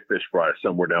Saturday Night Fish Fry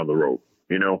somewhere down the road,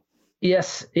 you know?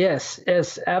 Yes,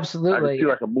 absolutely. I can see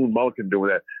like a Moon Mullican doing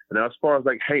that. And as far as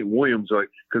like Hank Williams, like,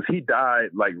 because he died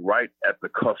like right at the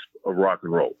cusp of rock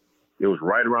and roll. It was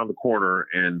right around the corner,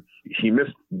 and he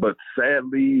missed. But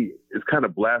sadly, it's kind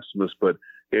of blasphemous. But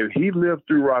if he lived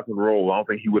through rock and roll, I don't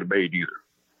think he would have made either.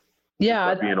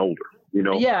 Yeah, being older, you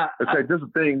know. Yeah, it's like this is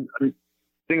the thing. I mean,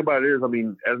 thing about it is, I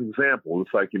mean, as an example,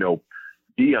 it's like, you know,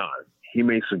 Dion. He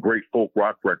made some great folk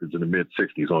rock records in the mid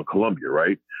 '60s on Columbia,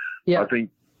 right? Yeah, I think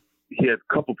he had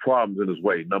a couple problems in his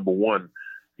way. Number one,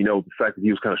 you know, the fact that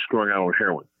he was kind of strung out on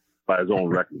heroin by his own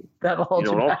record.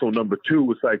 And also number two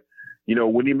was like, you know,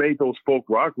 when he made those folk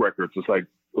rock records, it's like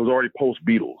it was already post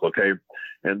Beatles, okay?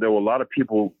 And there were a lot of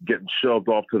people getting shoved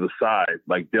off to the side,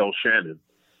 like Del Shannon,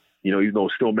 you know, even though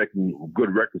still making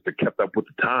good records that kept up with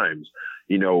the times,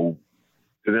 you know,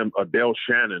 to them, a Del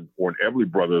Shannon or an Everly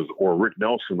Brothers or Rick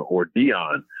Nelson or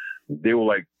Dion, they were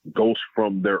like ghosts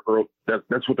from their early,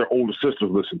 that's what their older sisters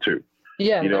listened to.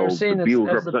 Yeah, you know, the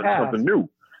Beatles represent something new.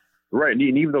 Right. And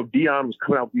even though Dion was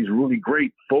coming out with these really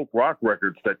great folk rock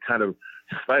records that kind of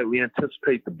slightly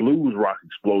anticipate the blues rock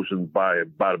explosion by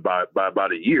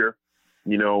about a year,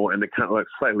 you know, and they kind of like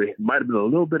slightly might have been a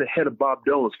little bit ahead of Bob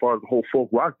Dylan as far as the whole folk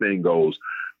rock thing goes.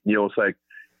 You know, it's like,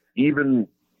 even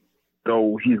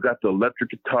though he's got the electric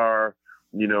guitar,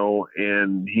 you know,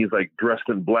 and he's like dressed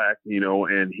in black, you know,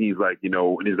 and he's like, you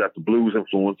know, and he's got the blues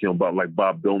influence, you know, about like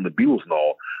Bob Dylan, the Beatles and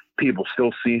all, people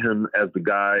still see him as the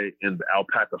guy in the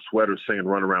alpaca sweater singing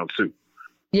Run Around Sue.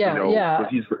 Yeah, you know, yeah. But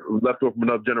he's left over from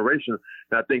another generation.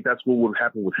 And I think that's what would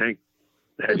happen with Hank.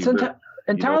 It's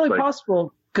entirely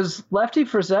possible, because Lefty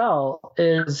Frizzell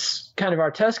is kind of our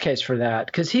test case for that,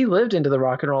 because he lived into the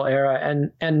rock and roll era,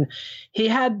 and he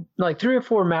had like 3 or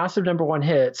 4 massive number one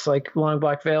hits, like Long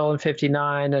Black Veil in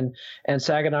 '59 and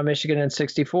Saginaw, Michigan in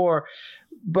 '64,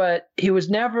 but he was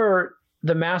never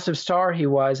the massive star he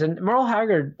was. And Merle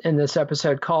Haggard in this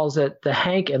episode calls it the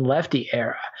Hank and Lefty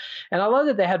era. And I love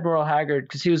that they had Merle Haggard,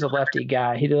 because he was a Lefty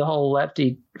guy. He did the whole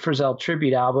Lefty Frizzell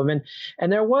tribute album.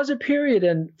 And there was a period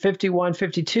in 51,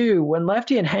 52 when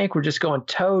Lefty and Hank were just going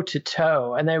toe to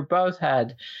toe. And they both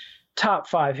had top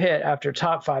 5 hit after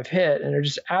top 5 hit, and they're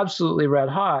just absolutely red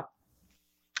hot.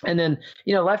 And then,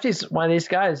 you know, Lefty's one of these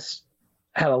guys,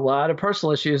 had a lot of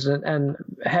personal issues and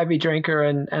heavy drinker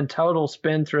and total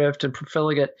spendthrift and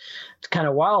profligate kind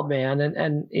of wild man.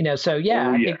 And you know, so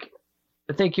yeah,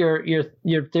 I think your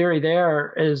theory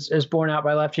there is borne out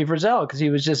by Lefty Frizzell, because he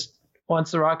was just,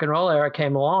 once the rock and roll era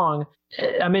came along,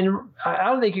 I mean, I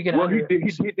don't think you can. Well, he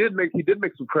did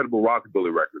make some credible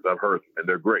rockabilly records. I've heard them, and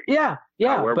they're great. Yeah.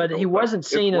 However, but he wasn't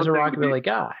seen as a rockabilly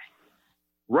guy.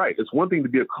 Right. It's one thing to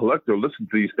be a collector, listen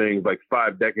to these things like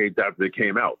 5 decades after they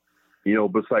came out. You know,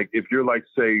 but it's like, if you're like,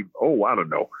 say, I don't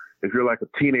know, if you're like a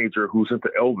teenager who's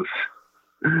into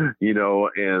Elvis, you know,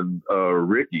 and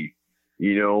Ricky,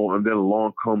 you know, and then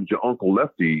along comes your Uncle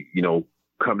Lefty, you know,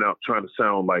 coming out trying to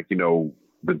sound like, you know,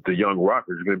 the young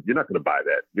rockers, you're not going to buy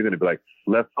that. You're going to be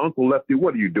like, Uncle Lefty,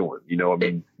 what are you doing? You know, I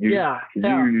mean, you're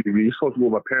supposed to be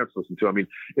what my parents listen to. I mean,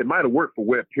 it might have worked for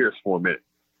Webb Pierce for a minute,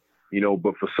 you know,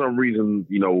 but for some reason,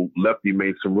 you know, Lefty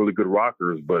made some really good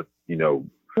rockers, but, you know,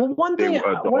 well, one thing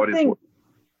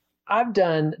I've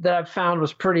done that I've found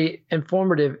was pretty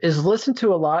informative is listen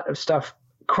to a lot of stuff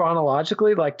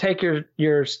chronologically, like take your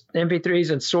MP3s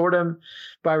and sort them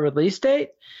by release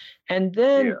date. And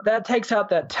then that takes out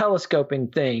that telescoping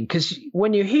thing. Because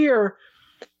when you hear,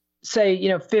 say, you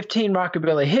know, 15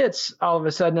 rockabilly hits all of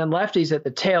a sudden, and Lefty's at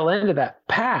the tail end of that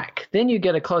pack, then you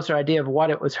get a closer idea of what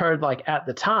it was heard like at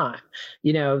the time.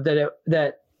 You know,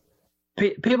 that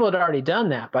people had already done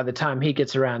that by the time he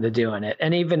gets around to doing it.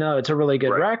 And even though it's a really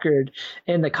good record,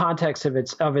 in the context of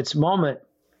its moment,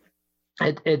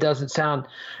 it doesn't sound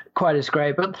quite as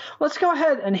great. But let's go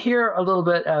ahead and hear a little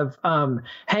bit of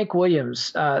Hank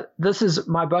Williams. This is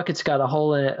My Bucket's Got a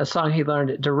Hole in It, a song he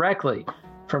learned directly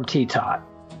from T-Tot.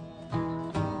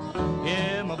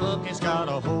 Yeah, my bucket's got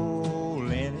a hole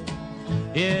in it.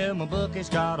 Yeah, my bucket's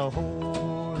got a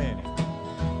hole in it.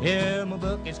 Yeah, my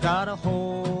bucket's got a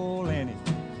hole in it.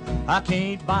 I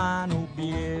can't buy no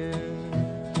beer.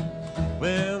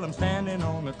 Well, I'm standing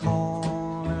on the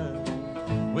corner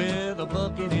with a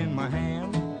bucket in my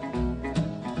hand.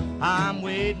 I'm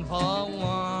waiting for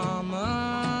one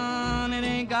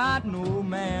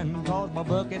my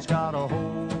bucket's got a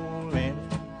hole in it.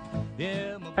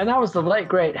 Yeah, And that was the late,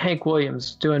 great Hank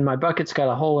Williams doing My Bucket's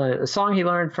Got a Hole in It, a song he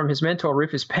learned from his mentor,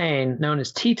 Rufus Payne, known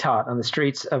as T-Tot, on the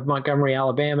streets of Montgomery,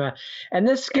 Alabama. And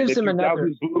this gives him another...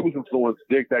 His blues influence,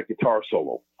 dig that guitar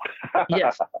solo.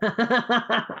 Yes.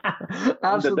 Absolutely.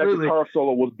 That guitar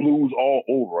solo was blues all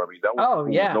over. I mean, that was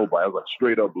nobody. It was like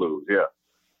straight up blues, yeah.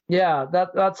 Yeah,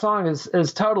 that song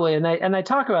is totally, and they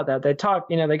talk about that. They talk,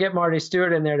 they get Marty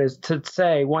Stewart in there to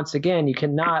say, once again, you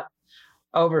cannot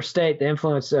overstate the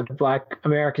influence of Black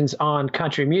Americans on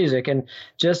country music. And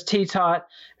just T-Tot,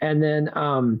 and then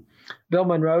Bill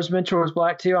Monroe's mentor was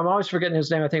Black too. I'm always forgetting his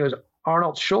name. I think it was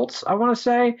Arnold Schultz, I want to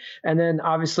say. And then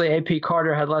obviously A.P.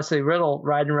 Carter had Leslie Riddle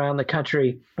riding around the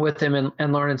country with him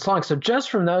and learning songs. So just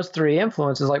from those three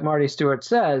influences, like Marty Stewart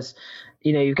says,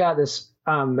 you've got this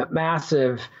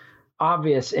massive,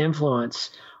 obvious influence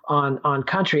on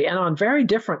country and on very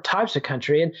different types of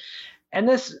country. And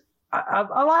this,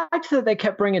 I liked that they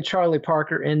kept bringing Charlie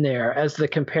Parker in there as the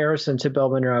comparison to Bill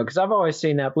Monroe, because I've always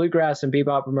seen that bluegrass and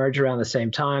bebop emerge around the same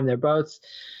time. They're both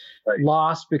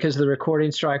lost because of the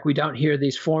recording strike. We don't hear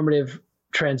these formative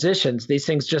transitions. These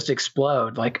things just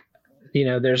explode. Like,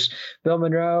 there's Bill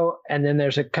Monroe, and then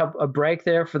there's a break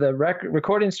there for the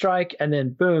recording strike, and then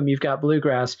boom, you've got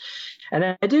bluegrass. And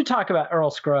I do talk about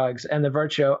Earl Scruggs and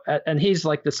and he's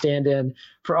like the stand-in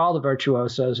for all the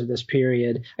virtuosos of this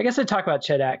period. I guess I talk about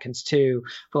Chet Atkins too,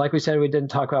 but like we said, we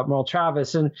didn't talk about Merle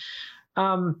Travis. And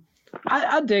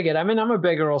I dig it. I mean, I'm a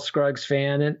big Earl Scruggs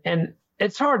fan, and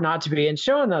it's hard not to be. And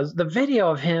showing the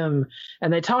video of him,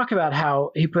 and they talk about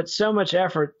how he put so much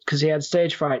effort, because he had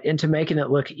stage fright, into making it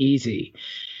look easy.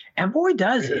 And boy,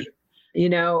 does he,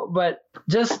 but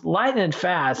just lightning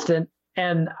fast.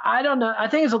 And I don't know, I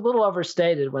think it's a little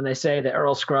overstated when they say that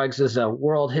Earl Scruggs is a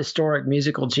world historic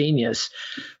musical genius.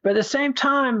 But at the same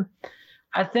time,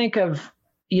 I think of,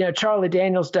 Charlie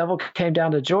Daniels' Devil Came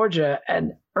Down to Georgia,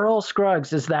 and Earl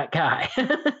Scruggs is that guy,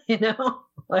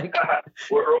 like.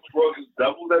 Well, Earl Scruggs is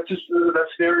Devil, that's just that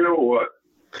stereo, or what?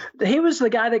 He was the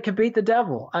guy that could beat the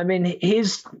devil. I mean,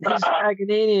 he's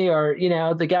Paganini, or,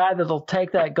 the guy that'll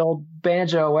take that gold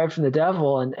banjo away from the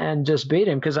devil and just beat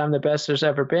him, because I'm the best there's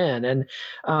ever been. And,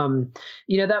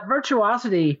 that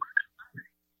virtuosity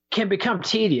can become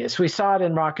tedious. We saw it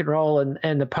in rock and roll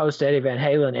and the post Eddie Van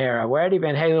Halen era, where Eddie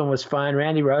Van Halen was fun.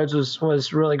 Randy Rhoads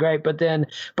was really great. But then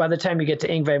by the time you get to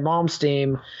Yngwie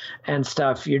Malmsteen and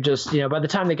stuff, you're just, by the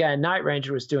time the guy in Night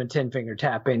Ranger was doing 10-finger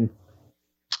tapping,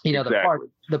 exactly.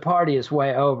 the party is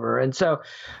way over. And so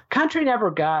country never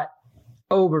got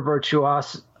over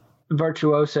virtuoso,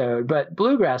 but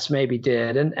bluegrass maybe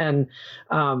did. And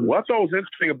what I thought was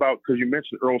interesting about, because you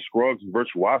mentioned Earl Scruggs and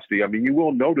virtuosity, I mean, you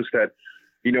will notice that,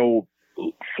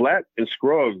 Flatt and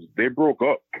Scruggs, they broke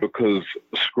up because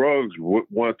Scruggs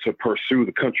wanted to pursue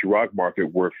the country rock market,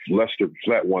 where Lester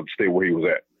Flatt wanted to stay where he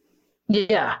was at.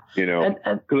 Yeah. Because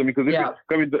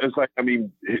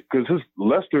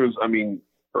Lester's,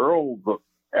 Earl,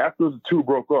 after the two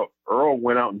broke up, Earl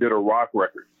went out and did a rock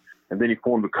record, and then he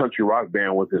formed a country rock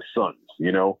band with his sons,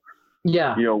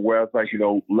 Yeah. Whereas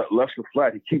Lester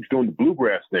Flatt, he keeps doing the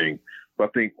bluegrass thing, but I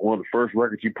think one of the first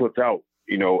records he puts out,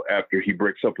 after he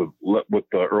breaks up with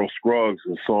Earl Scruggs,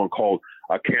 is a song called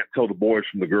 "I Can't Tell the Boys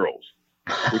from the Girls,"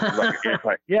 which is like an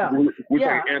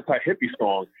anti-hippie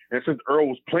song. And since Earl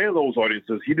was playing those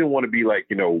audiences, he didn't want to be like,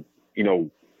 messing up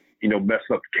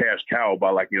the cash cow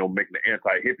by making an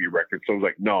anti-hippie record. So it was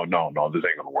like, no, this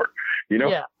ain't gonna work.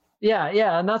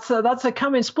 Yeah, and that's a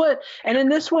coming split. And in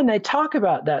this one, they talk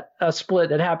about that split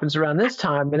that happens around this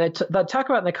time, and they talk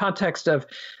about in the context of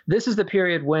this is the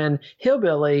period when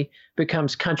hillbilly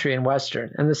becomes country and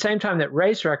western, and the same time that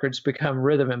race records become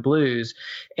rhythm and blues,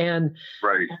 and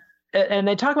right. And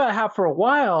they talk about how for a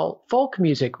while folk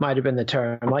music might have been the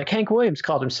term, like Hank Williams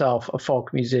called himself a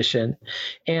folk musician,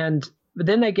 but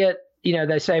then they get.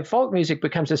 They say folk music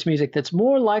becomes this music that's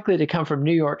more likely to come from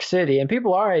New York City. And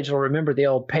people our age will remember the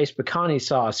old paste pecani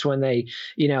sauce when they,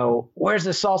 where's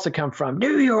the salsa come from?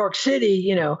 New York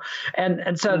City,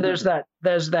 And so there's that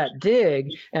dig.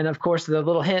 And of course, the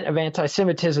little hint of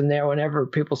anti-Semitism there whenever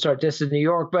people start dissing New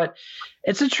York. But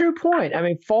it's a true point. I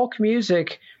mean, folk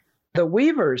music, the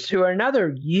Weavers, who are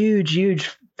another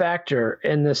huge factor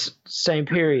in this same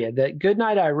period, that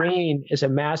Goodnight Irene is a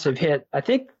massive hit, I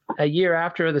think a year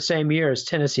after the same year as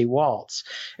Tennessee Waltz.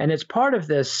 And it's part of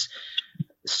this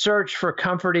search for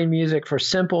comforting music, for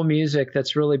simple music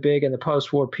that's really big in the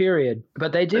post-war period.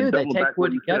 But they take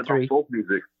Woody Guthrie. Folk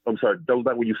music. I'm sorry, double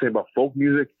back what you say about folk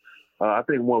music. I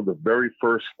think one of the very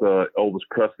first Elvis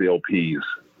Presley LPs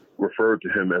referred to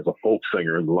him as a folk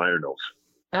singer in the liner notes.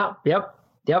 Oh, yep.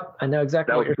 Yep, I know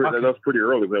exactly what you're talking about. That was pretty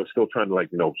early. They were still trying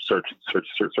to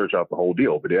search out the whole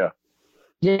deal. But yeah.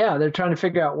 Yeah, they're trying to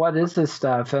figure out what is this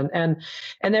stuff, and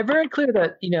they're very clear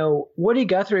that Woody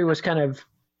Guthrie was kind of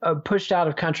pushed out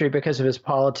of country because of his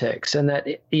politics, and that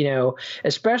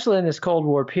especially in this Cold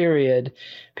War period,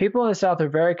 people in the South are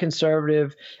very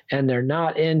conservative and they're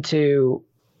not into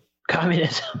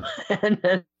communism and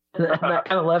that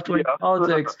kind of left-wing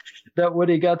politics that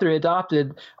Woody Guthrie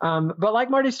adopted. But like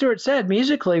Marty Stewart said,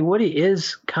 musically, Woody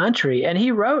is country. And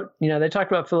he wrote, they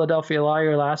talked about Philadelphia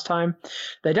Lawyer last time.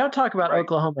 They don't talk about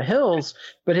Oklahoma Hills,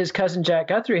 but his cousin Jack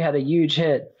Guthrie had a huge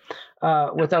hit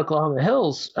with Oklahoma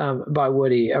Hills by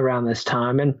Woody around this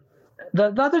time. And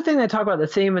the other thing they talk about, the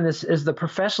theme in this, is the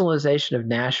professionalization of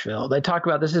Nashville. They talk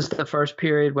about this is the first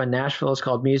period when Nashville is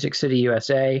called Music City,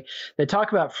 USA. They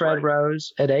talk about Fred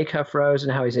Rose, Ed Acuff Rose,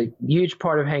 and how he's a huge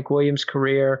part of Hank Williams'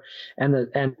 career, and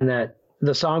that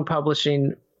the song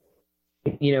publishing,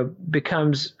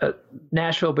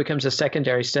 Nashville becomes a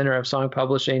secondary center of song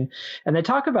publishing. And they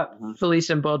talk about Felice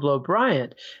and Boudleaux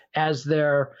Bryant as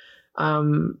their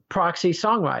proxy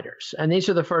songwriters, and these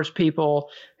are the first people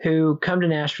who come to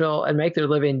Nashville and make their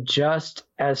living just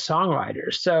as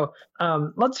songwriters. So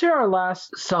let's hear our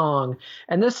last song,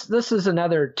 and this is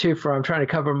another twofer. I'm trying to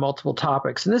cover multiple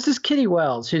topics, and this is Kitty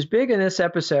Wells, who's big in this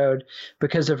episode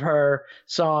because of her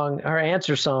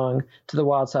answer song to The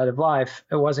Wild Side of Life.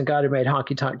 It wasn't God who made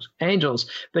honky tonk angels,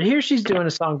 but here she's doing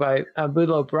a song by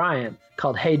Boudleaux Bryant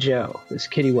called Hey Joe. This is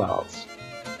Kitty Wells.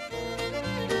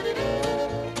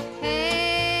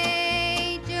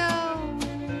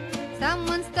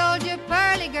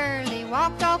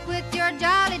 Walked off with your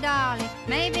jolly dolly.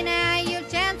 Maybe now you'll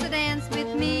chance to dance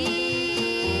with me.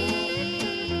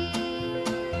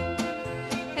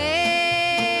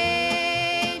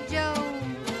 Hey, Joe,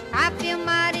 I feel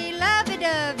mighty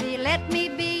lovey-dovey. Let me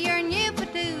be your new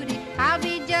patootie. I'll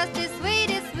be just as sweet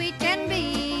can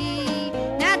be.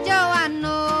 Now, Joe, I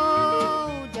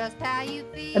know just how you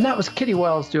feel. And that was Kitty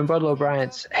Wells doing Boudleaux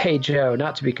Bryant's Hey Joe,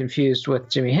 not to be confused with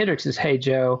Jimi Hendrix's Hey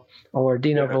Joe, or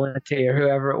Dino Valenti, or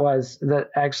whoever it was that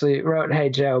actually wrote Hey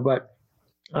Joe. But,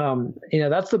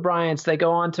 that's the Bryants. They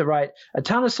go on to write a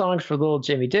ton of songs for Little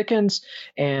Jimmy Dickens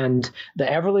and the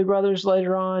Everly Brothers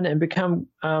later on, and become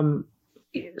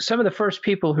some of the first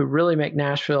people who really make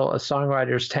Nashville a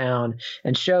songwriter's town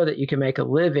and show that you can make a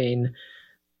living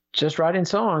just writing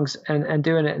songs and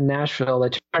doing it in Nashville. They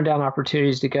turned down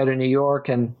opportunities to go to New York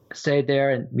and stayed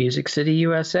there in Music City,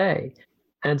 USA.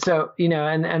 And so,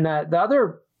 and the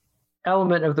other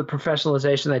element of the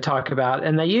professionalization they talk about,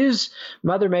 and they use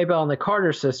Mother Maybelle and the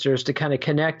Carter sisters to kind of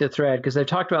connect the thread, because they've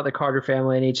talked about the Carter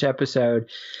family in each episode.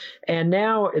 And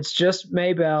now it's just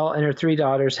Maybelle and her three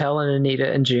daughters, Helen, Anita,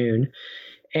 and June.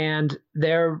 And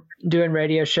they're doing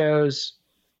radio shows,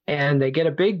 and they get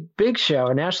a big show,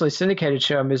 a nationally syndicated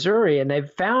show in Missouri, and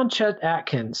they've found Chet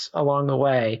Atkins along the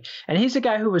way. And he's a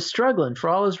guy who was struggling for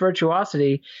all his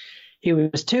virtuosity. He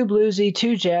was too bluesy,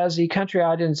 too jazzy. Country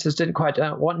audiences didn't quite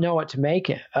know what to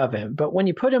make of him. But when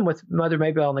you put him with Mother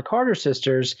Maybelle and the Carter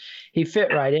sisters, he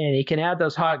fit right in. He can add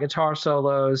those hot guitar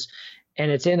solos, and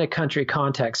it's in a country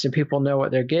context, and people know what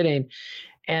they're getting.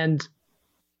 And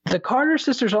the Carter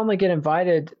sisters only get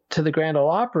invited to the Grand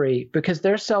Ole Opry because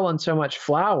they're selling so much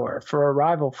flour for a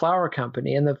rival flour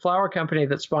company. And the flour company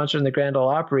that's sponsoring the Grand Ole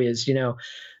Opry is,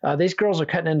 these girls are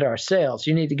cutting into our sales.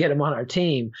 You need to get them on our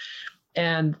team.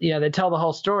 And, they tell the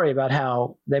whole story about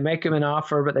how they make him an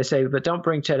offer, but they say, but don't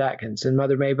bring Chet Atkins. And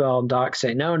Mother Maybelle and Doc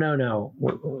say, no.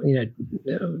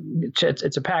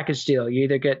 It's a package deal. You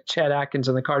either get Chet Atkins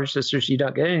and the Carter sisters, you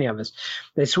don't get any of us.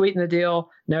 They sweeten the deal,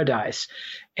 no dice.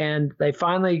 And they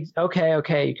finally,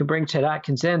 okay, you can bring Chet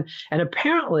Atkins in. And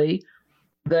apparently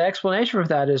the explanation for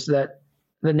that is that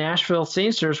the Nashville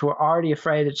scenesters were already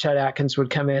afraid that Chet Atkins would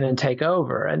come in and take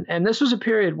over. And this was a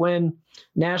period when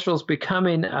Nashville's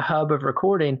becoming a hub of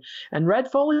recording. And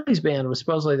Red Foley's band was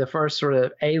supposedly the first sort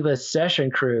of A-list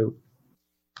session crew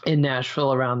in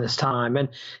Nashville around this time. And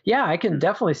yeah, I can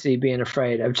definitely see being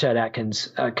afraid of Chet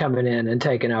Atkins coming in and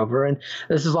taking over. And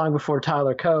this is long before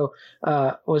Tyler Coe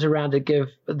was around to give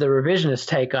the revisionist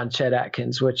take on Chet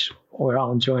Atkins, which we're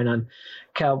all enjoying on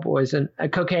Cowboys and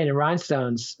Cocaine and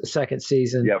Rhinestones second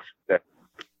season. Yeah.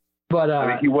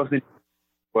 But he wasn't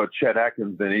but Chet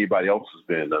Atkins than anybody else has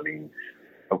been. I mean,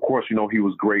 of course, he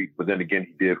was great, but then again,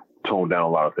 he did tone down a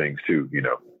lot of things too,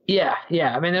 Yeah.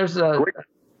 I mean, there's a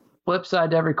flip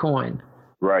side to every coin.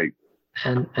 Right.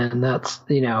 And that's,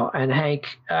 and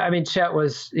Hank, Chet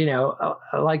was,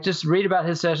 just read about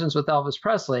his sessions with Elvis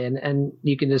Presley, and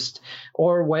you can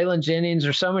or Waylon Jennings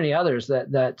or so many others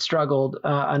that struggled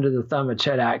under the thumb of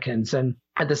Chet Atkins. And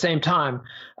at the same time,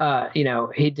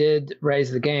 he did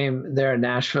raise the game there in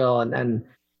Nashville, and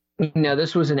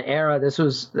this was an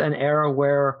era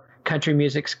where country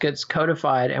music gets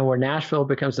codified and where Nashville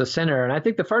becomes the center. And I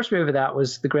think the first move of that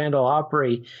was the Grand Ole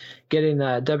Opry getting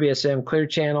the WSM Clear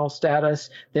Channel status.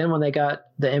 Then when they got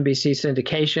the NBC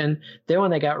syndication, then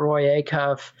when they got Roy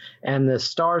Acuff and the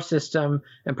Star system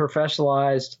and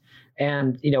professionalized.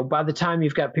 And, by the time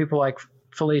you've got people like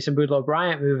Felice and Boudleaux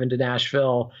Bryant moving to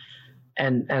Nashville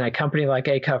and a company like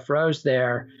Acuff Rose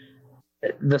there,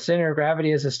 the center of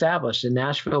gravity is established, and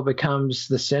Nashville becomes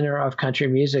the center of country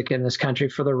music in this country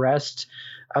for the rest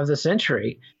of the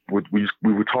century. We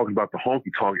were talking about the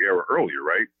honky tonk era earlier,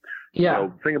 right? Yeah.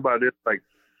 The thing about it, like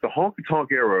the honky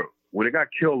tonk era, when it got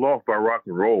killed off by rock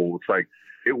and roll, it's like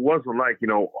it wasn't like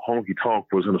honky tonk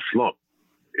was in a slump.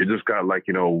 It just got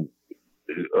thrown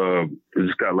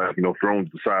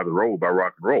to the side of the road by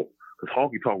rock and roll, because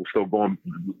honky tonk was still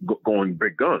going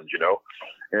big guns,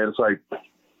 and it's like,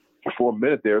 for a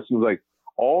minute there, it seems like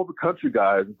all the country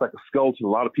guys, it's like a skeleton in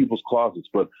a lot of people's closets,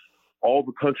 but all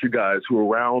the country guys who were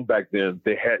around back then,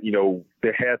 they had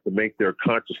to make their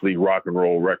consciously rock and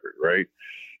roll record, right?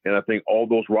 And I think all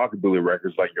those rockabilly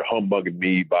records, like Your Humbugging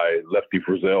Me by Lefty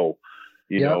Frizzell,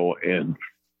 and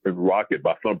Rocket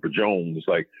by Thumper Jones,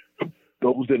 like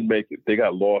those didn't make it. They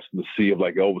got lost in the sea of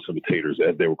like Elvis imitators,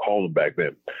 as they were calling them back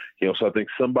then. So I think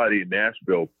somebody in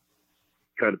Nashville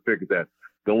kind of figured that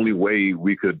the only way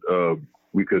we could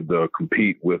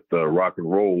compete with rock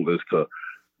and roll is to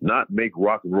not make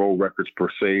rock and roll records per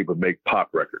se, but make pop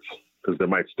records, because there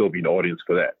might still be an audience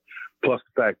for that. Plus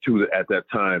the fact too that at that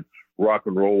time, rock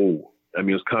and roll,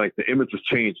 it's kind of like the image was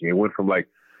changing. It went from like,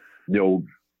 the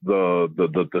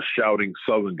shouting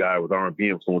Southern guy with R&B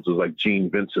influences like Gene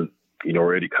Vincent,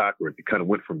 or Eddie Cochran. It kind of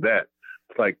went from that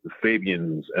to like the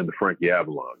Fabians and the Frankie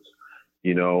Avalons,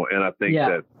 and I think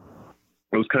that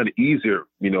it was kind of easier,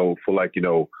 for like,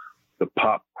 the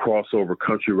pop crossover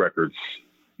country records,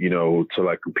 to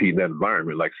like compete in that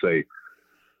environment. Like say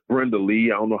Brenda Lee,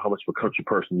 I don't know how much of a country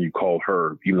person you call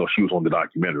her, even though she was on the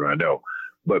documentary, I know,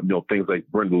 but things like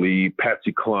Brenda Lee,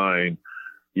 Patsy Cline,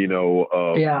 and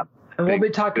we'll be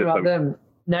talking about them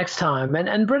next time.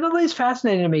 And Brenda Lee's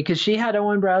fascinating to me because she had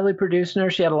Owen Bradley producing her.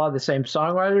 She had a lot of the same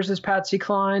songwriters as Patsy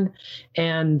Cline,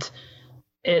 and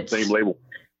it's same label.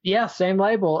 Yeah, same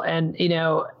label. And,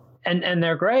 and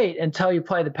they're great until you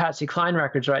play the Patsy Cline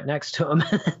records right next to them.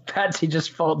 Patsy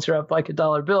just folds her up like a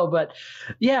dollar bill. But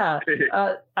yeah,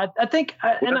 I think,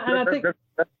 I think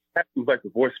that was like the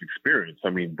voice of experience.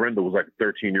 Brenda was like a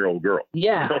 13-year-old girl.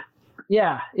 Yeah.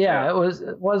 Yeah. It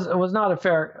was not a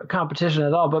fair competition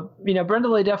at all. But Brenda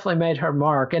Lee definitely made her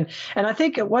mark, and I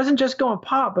think it wasn't just going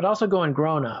pop, but also going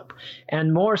grown up,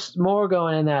 and more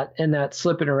going in that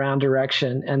slipping around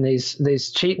direction, and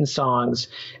these cheating songs,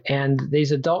 and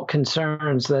these adult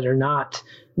concerns that are not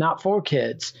for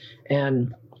kids,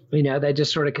 and they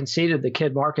just sort of conceded the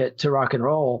kid market to rock and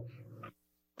roll,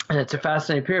 and it's a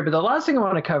fascinating period. But the last thing I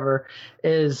want to cover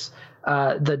is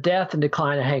the death and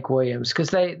decline of Hank Williams, because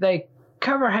they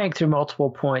cover Hank through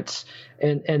multiple points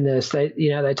in this.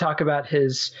 They talk about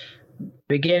his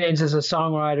beginnings as a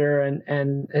songwriter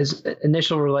and his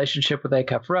initial relationship with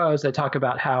Acuff Rose. They talk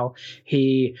about how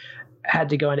he had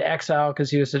to go into exile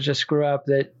because he was such a screw up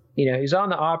that he's on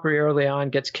the Opry early on,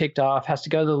 gets kicked off, has to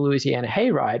go to the Louisiana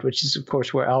Hayride, which is, of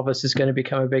course, where Elvis is going to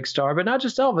become a big star. But not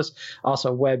just Elvis,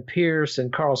 also Webb Pierce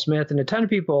and Carl Smith, and a ton of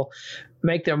people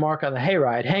make their mark on the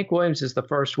Hayride. Hank Williams is the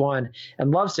first one.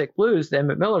 And Lovesick Blues, the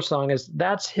Emmett Miller song,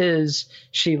 that's his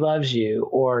She Loves You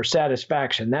or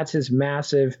Satisfaction. That's his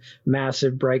massive,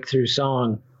 massive breakthrough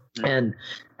song. And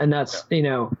that's,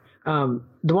 the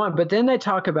one. But then they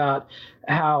talk about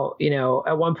how,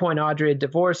 at one point Audrey had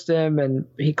divorced him and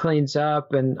he cleans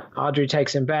up and Audrey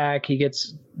takes him back. He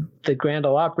gets the Grand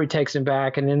Ole Opry takes him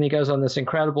back. And then he goes on this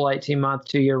incredible 18-month,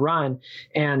 2-year run.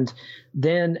 And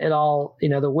then it all,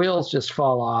 the wheels just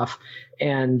fall off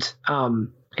and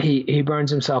he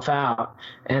burns himself out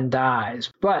and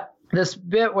dies. But this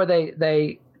bit where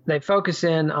they focus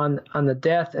in on the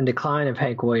death and decline of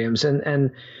Hank Williams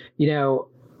and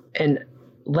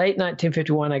late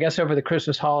 1951, I guess over the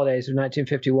Christmas holidays of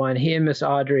 1951, he and Miss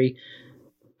Audrey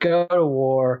go to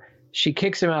war. She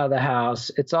kicks him out of the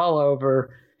house. It's all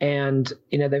over. And,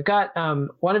 they've got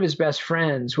one of his best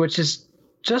friends, which is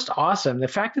just awesome. The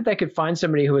fact that they could find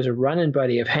somebody who was a running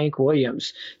buddy of Hank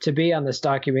Williams to be on this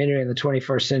documentary in the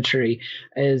 21st century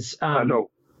is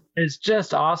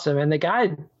just awesome. And the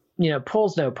guy,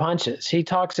 pulls no punches. He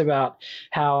talks about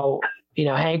how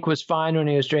Hank was fine when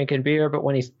he was drinking beer, but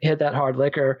when he hit that hard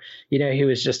liquor, he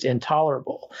was just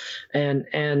intolerable.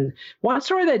 And one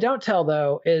story they don't tell,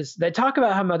 though, is they talk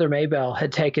about how Mother Maybelle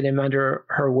had taken him under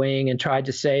her wing and tried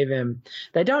to save him.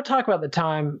 They don't talk about the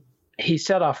time he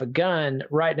set off a gun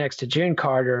right next to June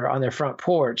Carter on their front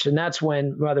porch, and that's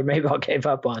when Mother Maybelle gave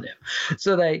up on him.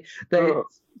 So they so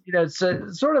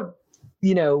sort of,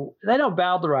 they don't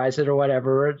bowdlerize it or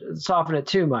whatever, or soften it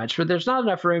too much, but there's not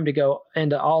enough room to go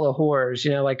into all the horrors.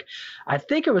 Like I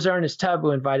think it was Ernest Tubb who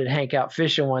invited Hank out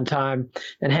fishing one time,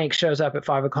 and Hank shows up at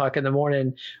 5 o'clock in the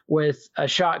morning with a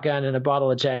shotgun and a bottle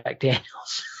of Jack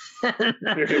Daniels. And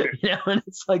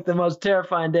it's like the most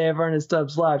terrifying day of Ernest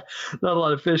Tubb's life. Not a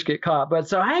lot of fish get caught, but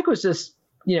so Hank was just,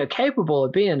 capable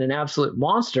of being an absolute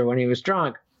monster when he was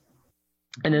drunk.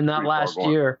 And in that last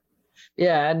year,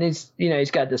 and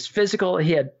he's got this physical.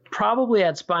 He probably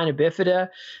had spina bifida,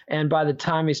 and by the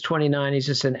time he's 29, he's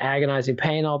just in agonizing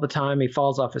pain all the time. He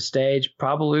falls off a stage,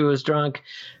 probably was drunk.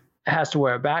 Has to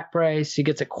wear a back brace. He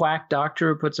gets a quack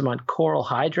doctor who puts him on Coral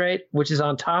Hydrate, which is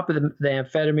on top of the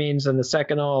amphetamines and the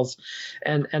Secanols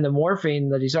and the morphine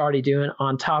that he's already doing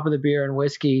on top of the beer and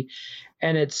whiskey.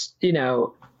 And it's,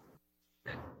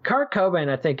 Kurt Cobain,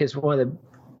 I think, is one of the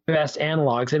best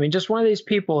analogs. I mean, just one of these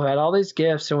people who had all these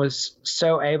gifts and was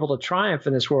so able to triumph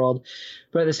in this world,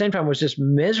 but at the same time was just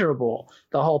miserable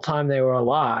the whole time they were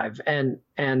alive. And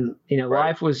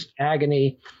life was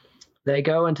agony. They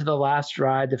go into the last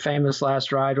ride, the famous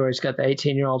last ride, where he's got the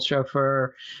 18-year-old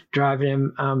chauffeur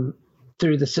driving him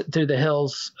through the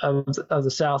hills of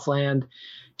the Southland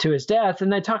to his death.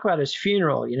 And they talk about his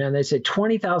funeral, and they say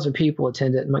 20,000 people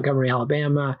attended in Montgomery,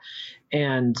 Alabama,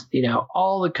 and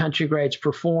all the country greats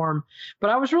perform.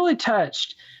 But I was really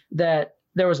touched that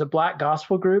there was a black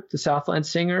gospel group, the Southland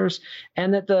Singers,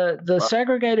 and that the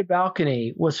segregated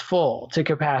balcony was full to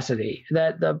capacity,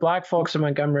 that the black folks in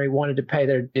Montgomery wanted to pay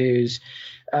their dues,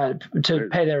 to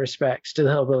pay their respects to the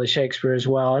Hillbilly Shakespeare as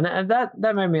well. And that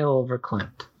made me a little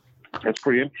verklempt. That's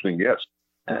pretty interesting, yes.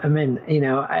 I mean,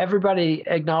 everybody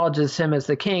acknowledges him as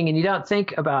the king, and you don't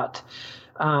think about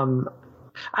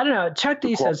I don't know. Chuck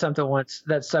D said something once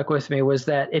that stuck with me, was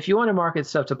that if you want to market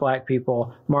stuff to black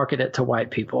people, market it to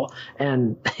white people,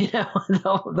 and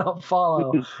they'll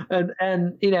follow.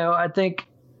 and I think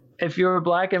if you were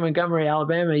black in Montgomery,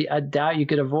 Alabama, I doubt you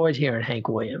could avoid hearing Hank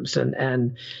Williams,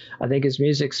 and I think his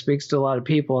music speaks to a lot of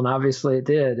people, and obviously it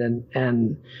did. I've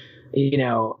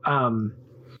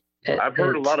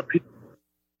heard a lot of people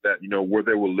that where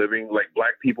they were living, like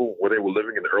black people, where they were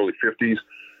living in the early 50s.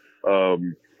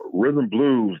 Rhythm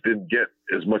blues didn't get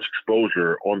as much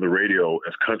exposure on the radio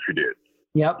as country did.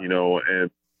 Yep.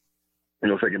 It's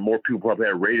like more people probably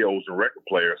had radios and record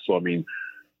players. So, I mean,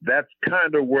 that's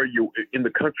kind of where you, in the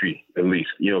country, at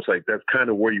least, it's like, that's kind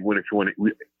of where you went if you want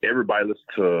to, everybody listens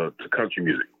to country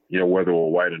music, whether we're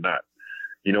white or not,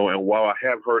 and while I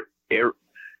have heard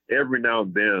every now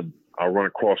and then I'll run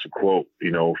across a quote,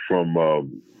 from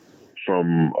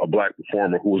a black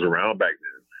performer who was around back then,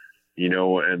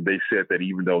 and they said that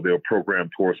even though they were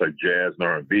programmed towards like jazz and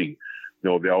R&B,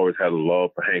 they always had a love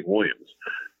for Hank Williams,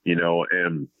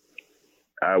 and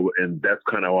that's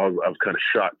kind of, I was kind of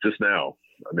shocked just now.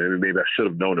 I mean, maybe I should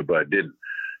have known it, but I didn't,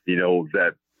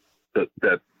 that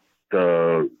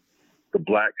the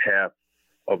black half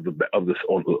of the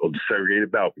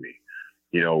segregated balcony,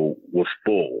 was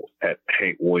full at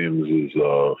Hank Williams's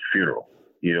funeral,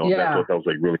 I thought that was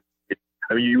like really,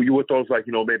 I mean, you would thought it was like,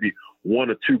 maybe one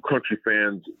or two country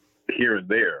fans here and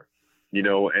there,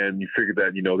 and you figured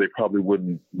that, they probably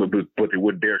wouldn't, but they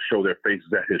wouldn't dare show their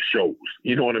faces at his shows.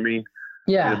 You know what I mean?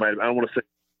 Yeah. I don't want to say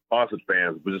closet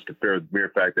fans, but just the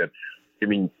mere fact that, I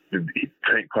mean,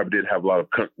 Hank probably did have a lot of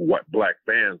black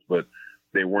fans, but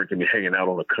they weren't going to be hanging out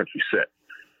on a country set,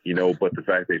 but the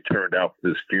fact they turned out for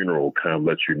this funeral kind of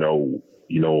lets the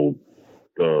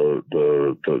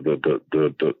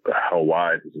how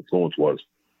wide his influence was.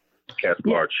 Cast a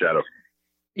large shadow.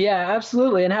 Yeah,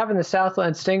 absolutely. And having the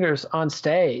Southland Singers on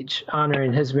stage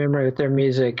honoring his memory with their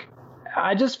music,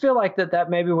 I just feel like that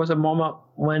maybe was a moment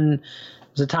when it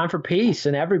was a time for peace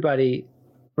and everybody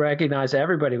recognized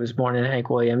everybody was born in Hank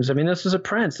Williams. I mean, this was a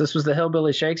prince. This was the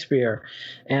Hillbilly Shakespeare.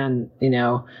 And,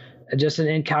 just an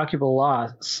incalculable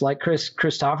loss. Like Chris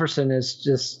Christopherson is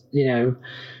just,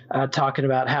 talking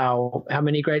about how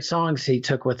many great songs he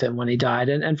took with him when he died.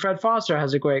 And Fred Foster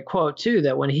has a great quote, too,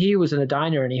 that when he was in a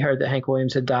diner and he heard that Hank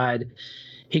Williams had died,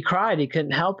 he cried. He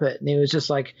couldn't help it. And he was just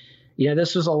like,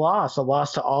 this was a loss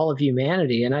to all of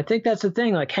humanity. And I think that's the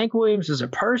thing. Like, Hank Williams as a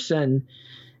person,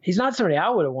 he's not somebody I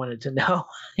would have wanted to know,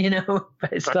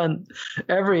 based on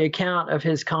every account of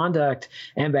his conduct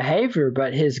and behavior,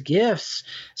 but his gifts,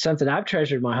 something I've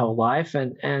treasured my whole life.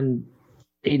 And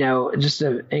just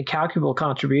an incalculable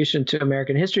contribution to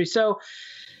American history. So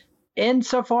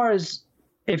insofar as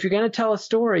if you're going to tell a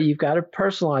story, you've got to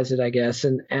personalize it, I guess.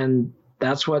 And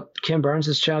that's what Ken Burns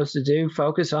has chose to do,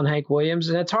 focus on Hank Williams.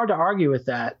 And it's hard to argue with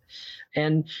that.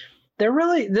 And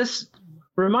this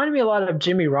reminded me a lot of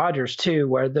Jimmy Rogers too,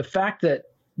 where the fact that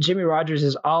Jimmy Rogers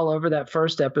is all over that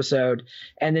first episode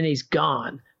and then he's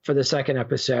gone for the second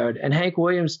episode, and Hank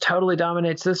Williams totally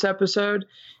dominates this episode,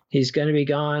 he's going to be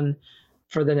gone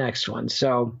for the next one.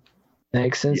 So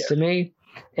makes sense to me.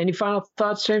 Any final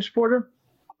thoughts, James Porter?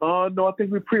 No, I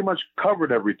think we pretty much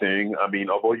covered everything. I mean,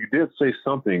 although you did say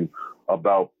something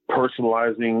about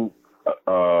personalizing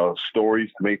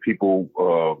stories to make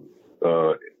people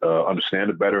understand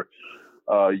it better.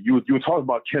 You were talking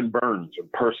about Ken Burns and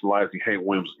personalizing Hank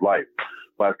Williams' life.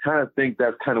 But I kind of think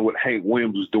that's kind of what Hank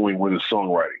Williams was doing with his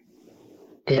songwriting.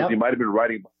 Yep. He might have been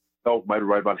writing about himself, might have been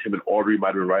writing about him and Audrey, might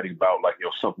have been writing about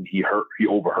something he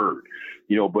overheard.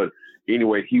 But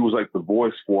anyway, he was like the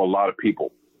voice for a lot of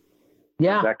people.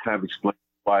 Yeah. And that kind of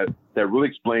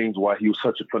explains why he was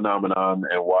such a phenomenon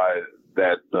and why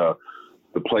that the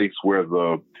place where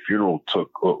the funeral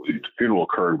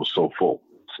occurred was so full.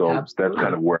 So Absolutely. That's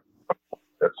kind of where.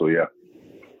 So yeah.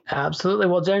 Absolutely.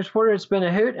 Well, James Porter, it's been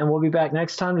a hoot, and we'll be back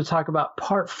next time to talk about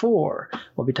part 4.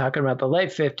 We'll be talking about the late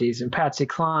 50s and Patsy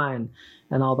Cline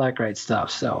and all that great stuff.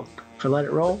 So for Let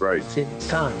It Roll, see you next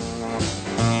time.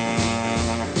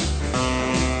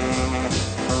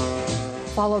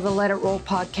 Follow the Let It Roll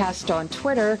podcast on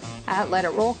Twitter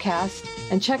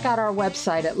 @LetItRollCast and check out our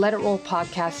website at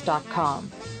letitrollpodcast.com.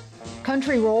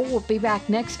 Country Roll will be back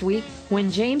next week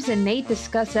when James and Nate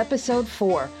discuss episode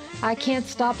 4, I Can't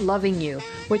Stop Loving You,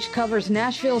 which covers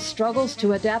Nashville's struggles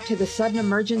to adapt to the sudden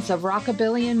emergence of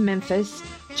rockabilly in Memphis,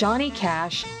 Johnny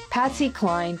Cash, Patsy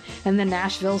Cline, and the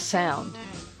Nashville Sound.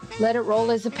 Let It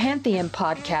Roll is a Pantheon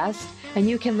podcast, and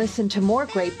you can listen to more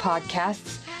great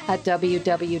podcasts at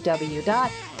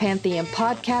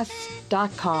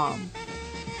www.pantheonpodcasts.com.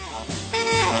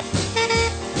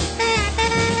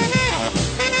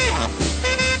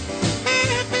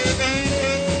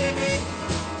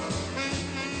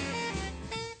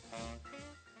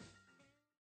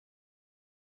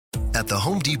 At the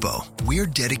Home Depot, we're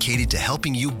dedicated to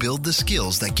helping you build the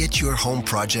skills that get your home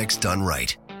projects done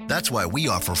right. That's why we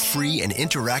offer free and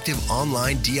interactive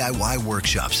online DIY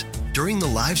workshops. During the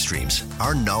live streams,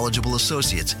 our knowledgeable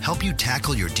associates help you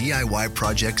tackle your DIY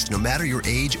projects no matter your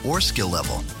age or skill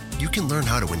level. You can learn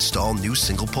how to install new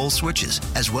single-pole switches,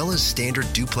 as well as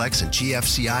standard duplex and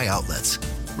GFCI outlets.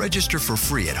 Register for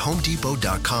free at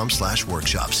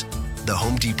homedepot.com/workshops. The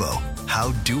Home Depot,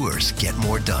 how doers get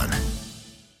more done.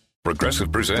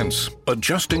 Progressive presents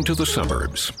Adjusting to the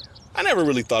Suburbs. I never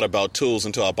really thought about tools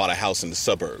until I bought a house in the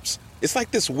suburbs. It's like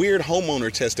this weird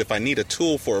homeowner test if I need a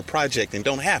tool for a project and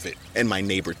don't have it. And my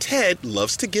neighbor Ted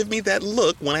loves to give me that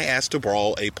look when I ask to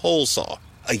borrow a pole saw.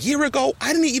 A year ago,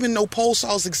 I didn't even know pole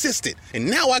saws existed. And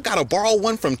now I gotta borrow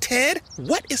one from Ted?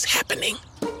 What is happening?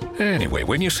 Anyway,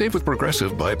 when you save with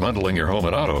Progressive by bundling your home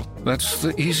and auto, that's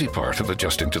the easy part of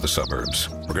adjusting to the suburbs.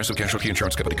 Progressive Casualty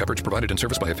Insurance Company, coverage provided and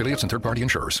serviced by affiliates and third-party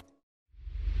insurers.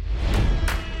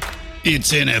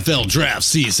 It's NFL draft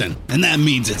season, and that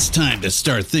means it's time to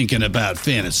start thinking about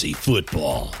fantasy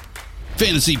football.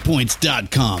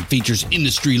 FantasyPoints.com features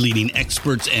industry-leading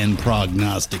experts and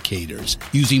prognosticators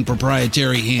using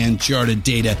proprietary hand-charted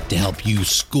data to help you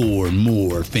score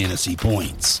more fantasy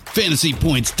points.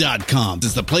 FantasyPoints.com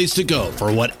is the place to go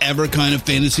for whatever kind of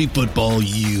fantasy football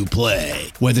you play.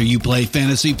 Whether you play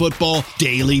fantasy football,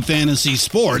 daily fantasy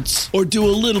sports, or do a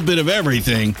little bit of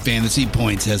everything, Fantasy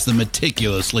Points has the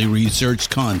meticulously researched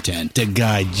content to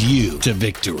guide you to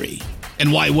victory.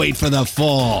 And why wait for the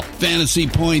fall? Fantasy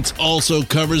Points also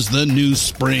covers the new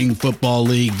spring football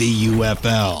league, the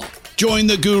UFL. Join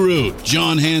the guru,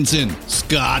 John Hansen,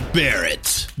 Scott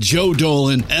Barrett, Joe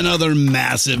Dolan, and other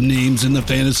massive names in the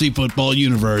fantasy football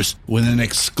universe with an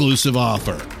exclusive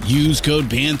offer. Use code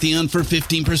Pantheon for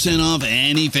 15% off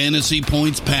any Fantasy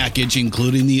Points package,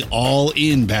 including the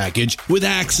all-in package, with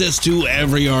access to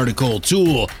every article,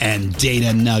 tool, and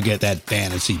data nugget that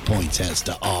Fantasy Points has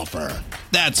to offer.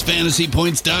 That's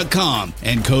FantasyPoints.com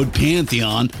and code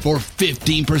Pantheon for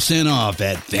 15% off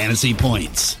at Fantasy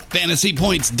Points.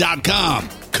 FantasyPoints.com,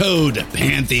 code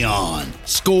Pantheon.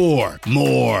 Score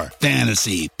more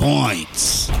fantasy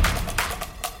points.